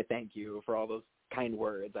want to say thank you for all those kind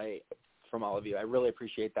words from all of you. I really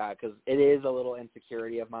appreciate that, because it is a little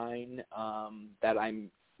insecurity of mine that I'm,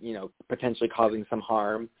 potentially causing some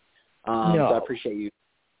harm. So I appreciate you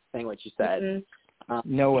saying what you said.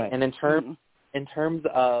 No way. And in terms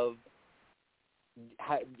of,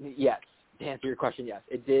 yes, to answer your question, yes,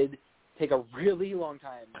 it did take a really long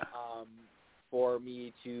time for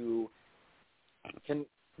me to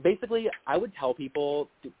basically, I would tell people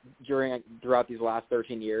throughout these last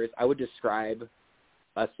 13 years, I would describe,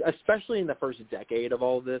 especially in the first decade of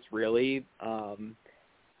all of this, really,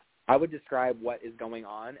 I would describe what is going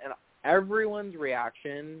on. And everyone's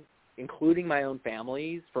reaction, including my own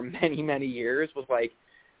family's, for many, many years was like,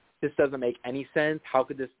 this doesn't make any sense. How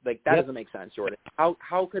could this, that doesn't make sense, Jordan.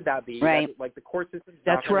 How could that be? Right. The court system's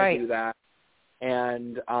not going to do that.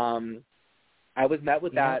 And I was met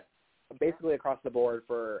with that basically across the board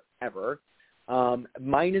forever,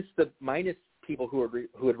 minus people who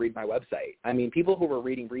would read my website. I mean, people who were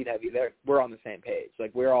reading Breathe Heavy, we're on the same page.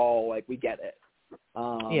 We're all we get it.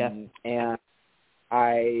 And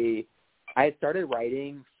I started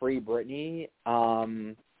writing Free Britney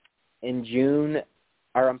in January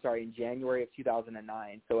of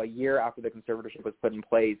 2009. So a year after the conservatorship was put in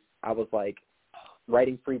place, I was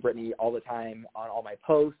writing Free Britney all the time on all my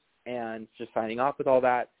posts and just signing off with all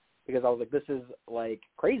that, because I was this is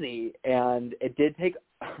crazy. And it did take,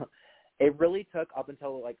 it really took up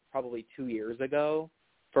until probably 2 years ago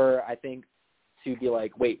for, I think, to be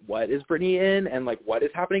wait, what is Britney in? And what is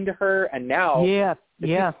happening to her? And now,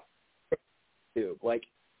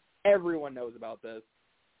 everyone knows about this.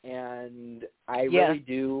 And I really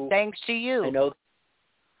do. Thanks to you. I know.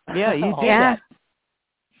 Yeah, you did that.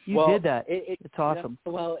 You did that. It's awesome.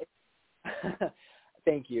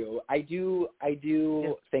 Thank you. I do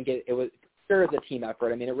think it was sure as a team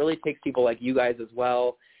effort. I mean, it really takes people like you guys as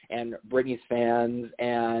well, and Britney's fans,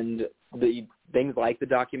 and the things like the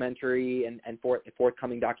documentary and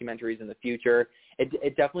forthcoming documentaries in the future.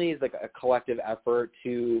 It definitely is a collective effort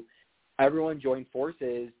to everyone join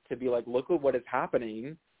forces to be look at what is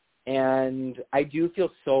happening. And I do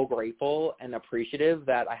feel so grateful and appreciative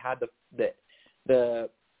that I had the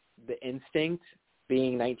instinct,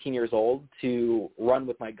 being 19 years old, to run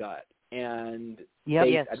with my gut and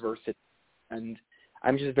face adversity. And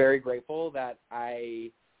I'm just very grateful that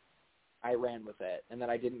I ran with it and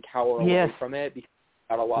that I didn't cower away from it, because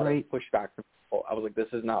I got a lot of pushback from people. I was this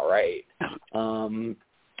is not right. And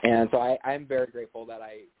so I'm very grateful that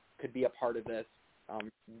I could be a part of this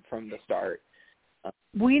from the start.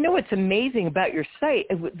 Well, you know what's amazing about your site?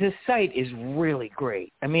 This site is really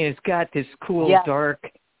great. I mean, it's got this cool, dark,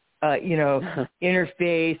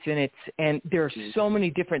 interface, and there are so many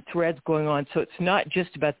different threads going on. So it's not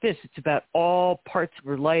just about this; it's about all parts of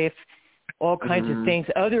her life, all kinds of things.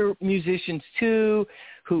 Other musicians too,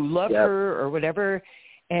 who love her or whatever.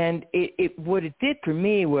 And what it did for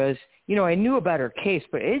me was, I knew about her case,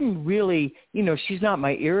 but it didn't really, she's not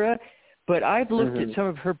my era. But I've looked at some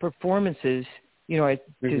of her performances.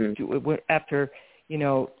 After,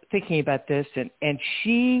 thinking about this, and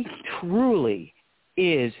she truly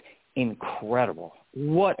is incredible.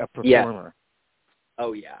 What a performer. Yeah.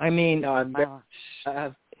 Oh, yeah. I mean, no, I'm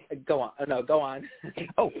go on. No, go on.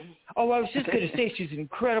 I was just going to say she's an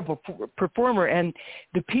incredible performer, and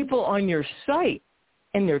the people on your site,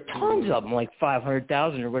 and there are tons of them, like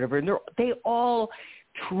 500,000 or whatever, and they all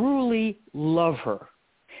truly love her.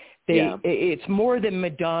 It's more than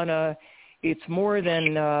Madonna. It's more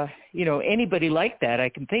than anybody like that I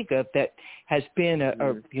can think of that has been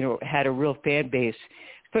had a real fan base,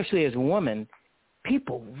 especially as a woman.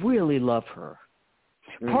 People really love her,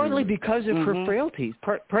 partly because of her frailties,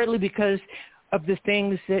 partly because of the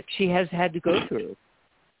things that she has had to go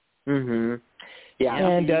through. Yeah,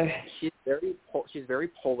 and she's very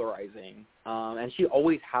polarizing, and she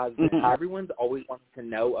always has. Everyone's always wanted to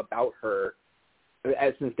know about her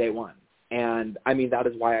since day one. And I mean, that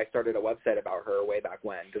is why I started a website about her way back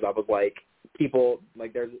when, because I was like, people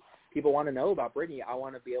want to know about Britney. I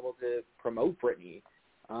want to be able to promote Britney.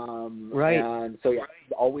 Right. And so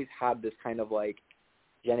I've always had this kind of like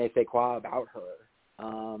je ne sais quoi about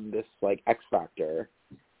her, this like X factor.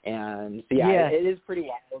 And so it is pretty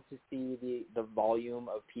wild to see the volume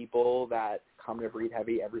of people that come to Breathe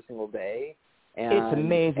Heavy every single day. And it's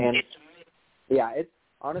amazing. And it's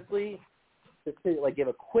honestly, just to like give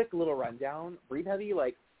a quick little rundown, Breathe Heavy,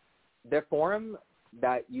 like their forum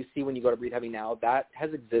that you see when you go to Breathe Heavy now, that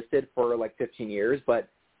has existed for like 15 years, but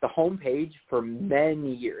the homepage for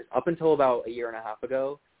many years, up until about a year and a half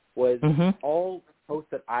ago, was all posts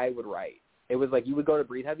that I would write. It was like you would go to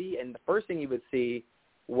Breathe Heavy, and the first thing you would see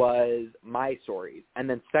was my stories, and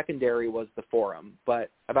then secondary was the forum.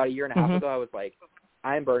 But about a year and a half ago, I was like,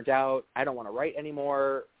 I'm burnt out. I don't want to write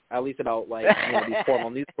anymore, at least about like these formal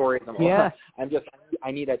news stories.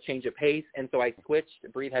 I need a change of pace, and so I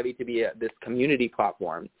switched Breathe Heavy to be this community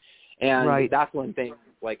platform, and that's when things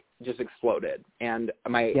like just exploded. And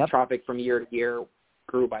my traffic from year to year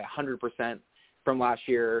grew by 100% from last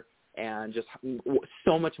year, and just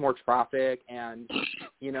so much more traffic. And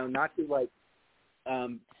not to like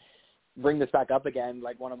bring this back up again,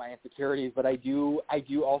 like one of my insecurities, but I do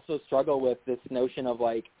also struggle with this notion of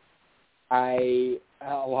like a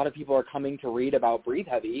lot of people are coming to read about Breathe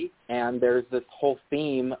Heavy, and there's this whole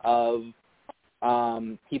theme of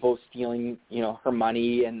people stealing, her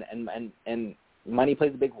money, and money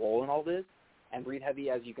plays a big role in all this. And Breathe Heavy,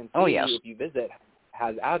 as you can see, if you visit,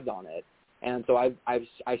 has ads on it. And so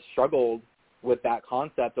I struggled with that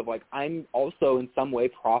concept of like, I'm also in some way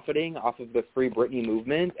profiting off of the Free Britney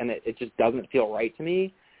movement, and it just doesn't feel right to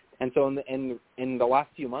me. And so in the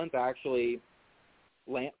last few months, I actually,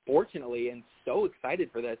 fortunately, and so excited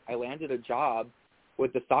for this, I landed a job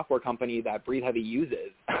with the software company that Breathe Heavy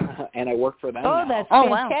uses, and I work for them now. That's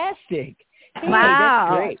fantastic. Wow.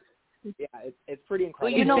 That's great. Yeah, it's pretty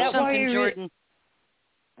incredible. Well, you know something, Jordan.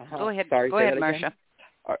 Go ahead. Sorry, go ahead, Marsha.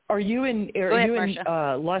 Are you in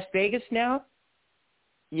Las Vegas now?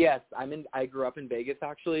 Yes, I grew up in Vegas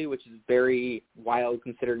actually, which is very wild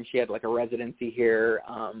considering she had like a residency here,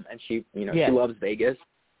 and she she loves Vegas.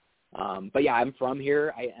 But yeah, I'm from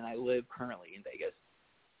here, and I live currently in Vegas.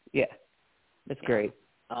 Yeah, that's great.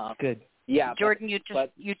 Good. Yeah, Jordan,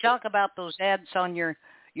 you talk about those ads on your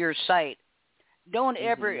site. Don't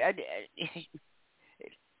ever,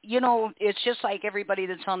 it's just like everybody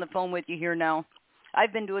that's on the phone with you here now.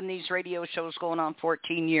 I've been doing these radio shows going on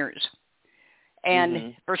 14 years.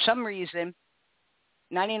 And for some reason,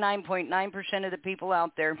 99.9% of the people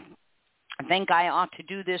out there think I ought to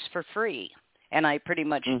do this for free, and I pretty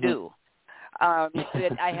much do.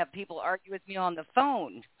 I have people argue with me on the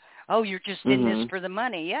phone. Oh, you're just in this for the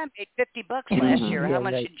money. Yeah, I made $50 last year. How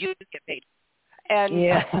much did you get paid? And,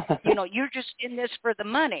 you're just in this for the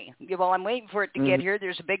money. Well, I'm waiting for it to get here.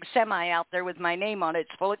 There's a big semi out there with my name on it.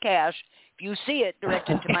 It's full of cash. If you see it, direct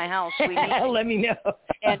it to my house. We need it. Let me know.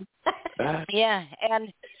 And,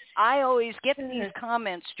 and I always get these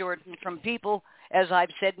comments, Jordan, from people, as I've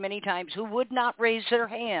said many times, who would not raise their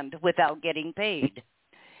hand without getting paid.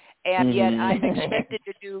 And yet I'm expected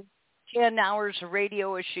to do 10 hours of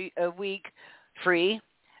radio a week free,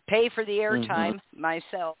 pay for the airtime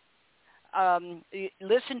myself.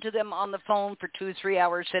 listen to them on the phone for 2-3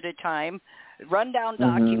 hours at a time, run down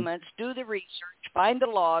documents, do the research, find the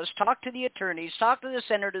laws, talk to the attorneys, talk to the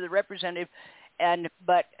senator, the representative,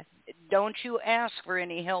 but don't you ask for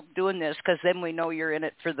any help doing this, because then we know you're in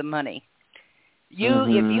it for the money. If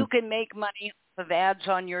you can make money off of ads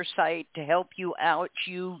on your site to help you out,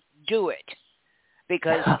 you do it.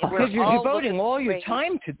 Because you're devoting all your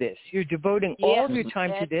time to this. You're devoting all of your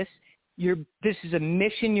time to this. This is a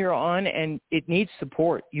mission you're on, and it needs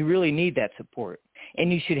support. You really need that support,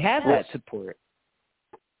 and you should have that support.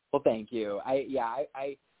 Well, thank you.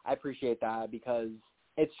 I appreciate that, because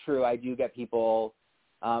it's true. I do get people,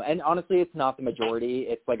 and honestly, it's not the majority.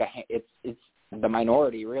 It's like it's the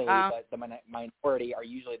minority, really. But the minority are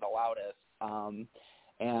usually the loudest.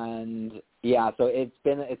 And yeah, so it's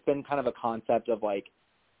been kind of a concept of like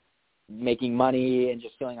making money and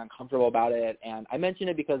just feeling uncomfortable about it. And I mentioned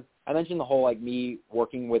it because I mentioned the whole, like, me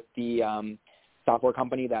working with the software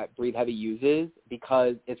company that Breathe Heavy uses,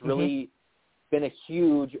 because it's really been a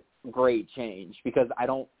huge, great change, because I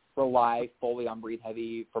don't rely fully on Breathe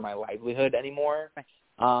Heavy for my livelihood anymore.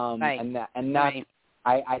 And that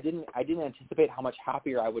I didn't anticipate how much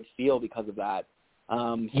happier I would feel because of that.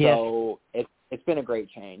 So it's been a great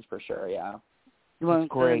change for sure. Yeah. Well,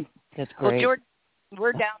 great. That's great. Well, Jordan,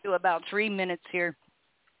 we're down to about 3 minutes here.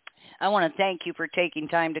 I want to thank you for taking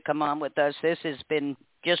time to come on with us. This has been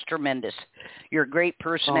just tremendous. You're a great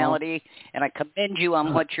personality, and I commend you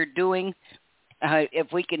on what you're doing.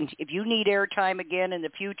 If you need airtime again in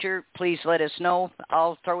the future, please let us know.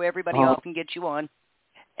 I'll throw everybody off and get you on.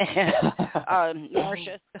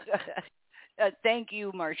 Marsha, thank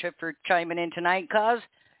you, Marsha, for chiming in tonight. Cause,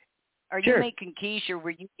 are you making quiche, or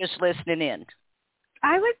were you just listening in?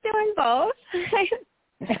 I was doing both.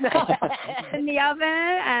 In the oven,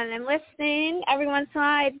 and I'm listening. Every once in a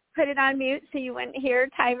while, I'd put it on mute so you wouldn't hear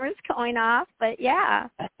timers going off. But yeah.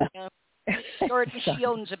 Jordan, she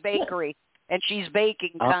owns a bakery, and she's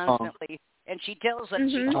baking constantly. And she tells us,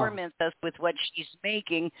 she torments us with what she's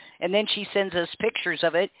making, and then she sends us pictures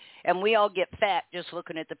of it, and we all get fat just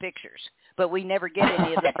looking at the pictures. But we never get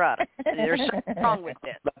any of the product. There's something wrong with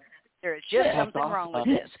this. There is just something wrong with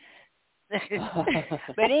this.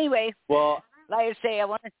 But anyway, well, like I say, I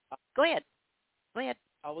want to go ahead.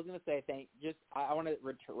 I was going to say I want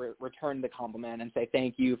to return the compliment and say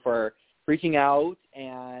thank you for reaching out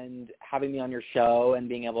and having me on your show and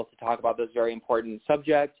being able to talk about this very important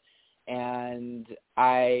subject. And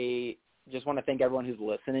I just want to thank everyone who's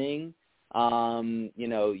listening.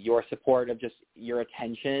 Your support of just your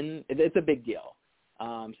attention, it's a big deal.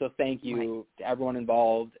 So thank you to everyone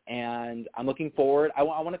involved, and I'm looking forward. I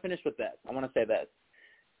want to finish with this. I want to say this.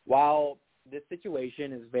 While this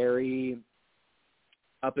situation is very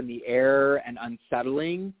up in the air and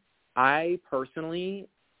unsettling, I personally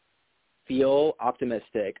feel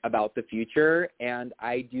optimistic about the future, and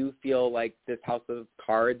I do feel like this house of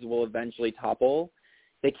cards will eventually topple.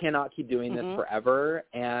 They cannot keep doing this forever,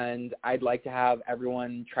 and I'd like to have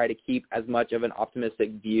everyone try to keep as much of an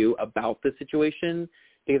optimistic view about the situation,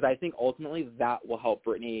 because I think ultimately that will help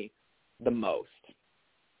Britney the most.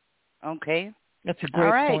 Okay. That's a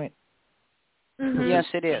great point. Yes,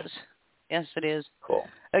 it is. Yes, it is. Cool.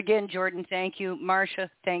 Again, Jordan, thank you. Marsha,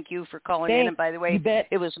 thank you for calling in. And by the way,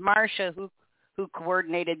 it was Marsha who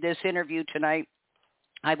coordinated this interview tonight.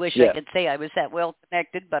 I wish I could say I was that well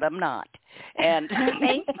connected, but I'm not. And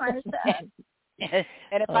thanks, Marsha. And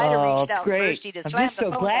if I'd have reached out first, he'd have I'm slammed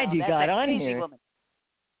just so glad you got on here. Woman.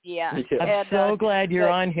 Yeah. I'm so glad you're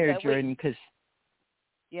on here, Jordan, because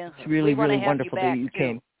it's really, really wonderful that you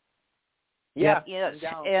came. Yeah. Yes.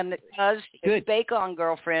 And it's Bake On,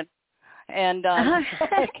 girlfriend. And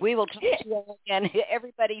we will talk to you again.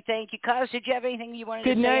 Everybody, thank you. Cos, did you have anything you wanted to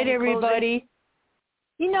say? Good night, everybody.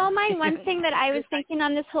 My one thing that I was thinking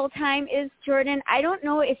on this whole time is, Jordan, I don't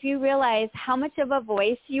know if you realize how much of a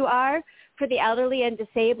voice you are for the elderly and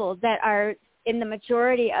disabled that are in the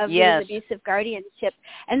majority of these abusive guardianship.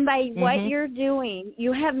 And by what you're doing,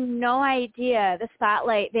 you have no idea the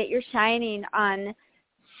spotlight that you're shining on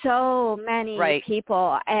so many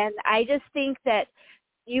people. And I just think that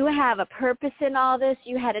you have a purpose in all this.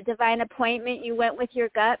 You had a divine appointment. You went with your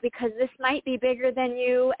gut, because this might be bigger than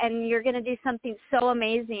you, and you're going to do something so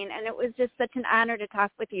amazing. And it was just such an honor to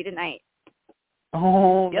talk with you tonight.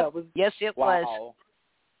 Oh, that was it was.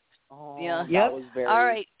 Oh, yeah. That was very, all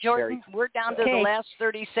right, Jordan, we're down to the last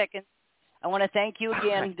 30 seconds. I want to thank you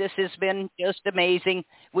again. This has been just amazing.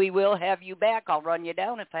 We will have you back. I'll run you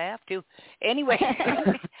down if I have to. Anyway,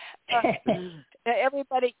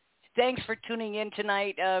 everybody, thanks for tuning in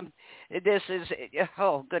tonight. This is,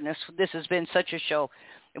 oh, goodness, this has been such a show.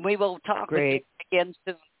 And we will talk with you again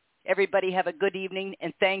soon. Everybody have a good evening,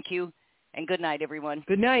 and thank you, and good night, everyone.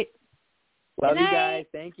 Good night. Love Good you night. guys.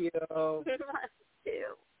 Thank you. Love you.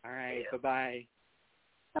 All right. Bye-bye.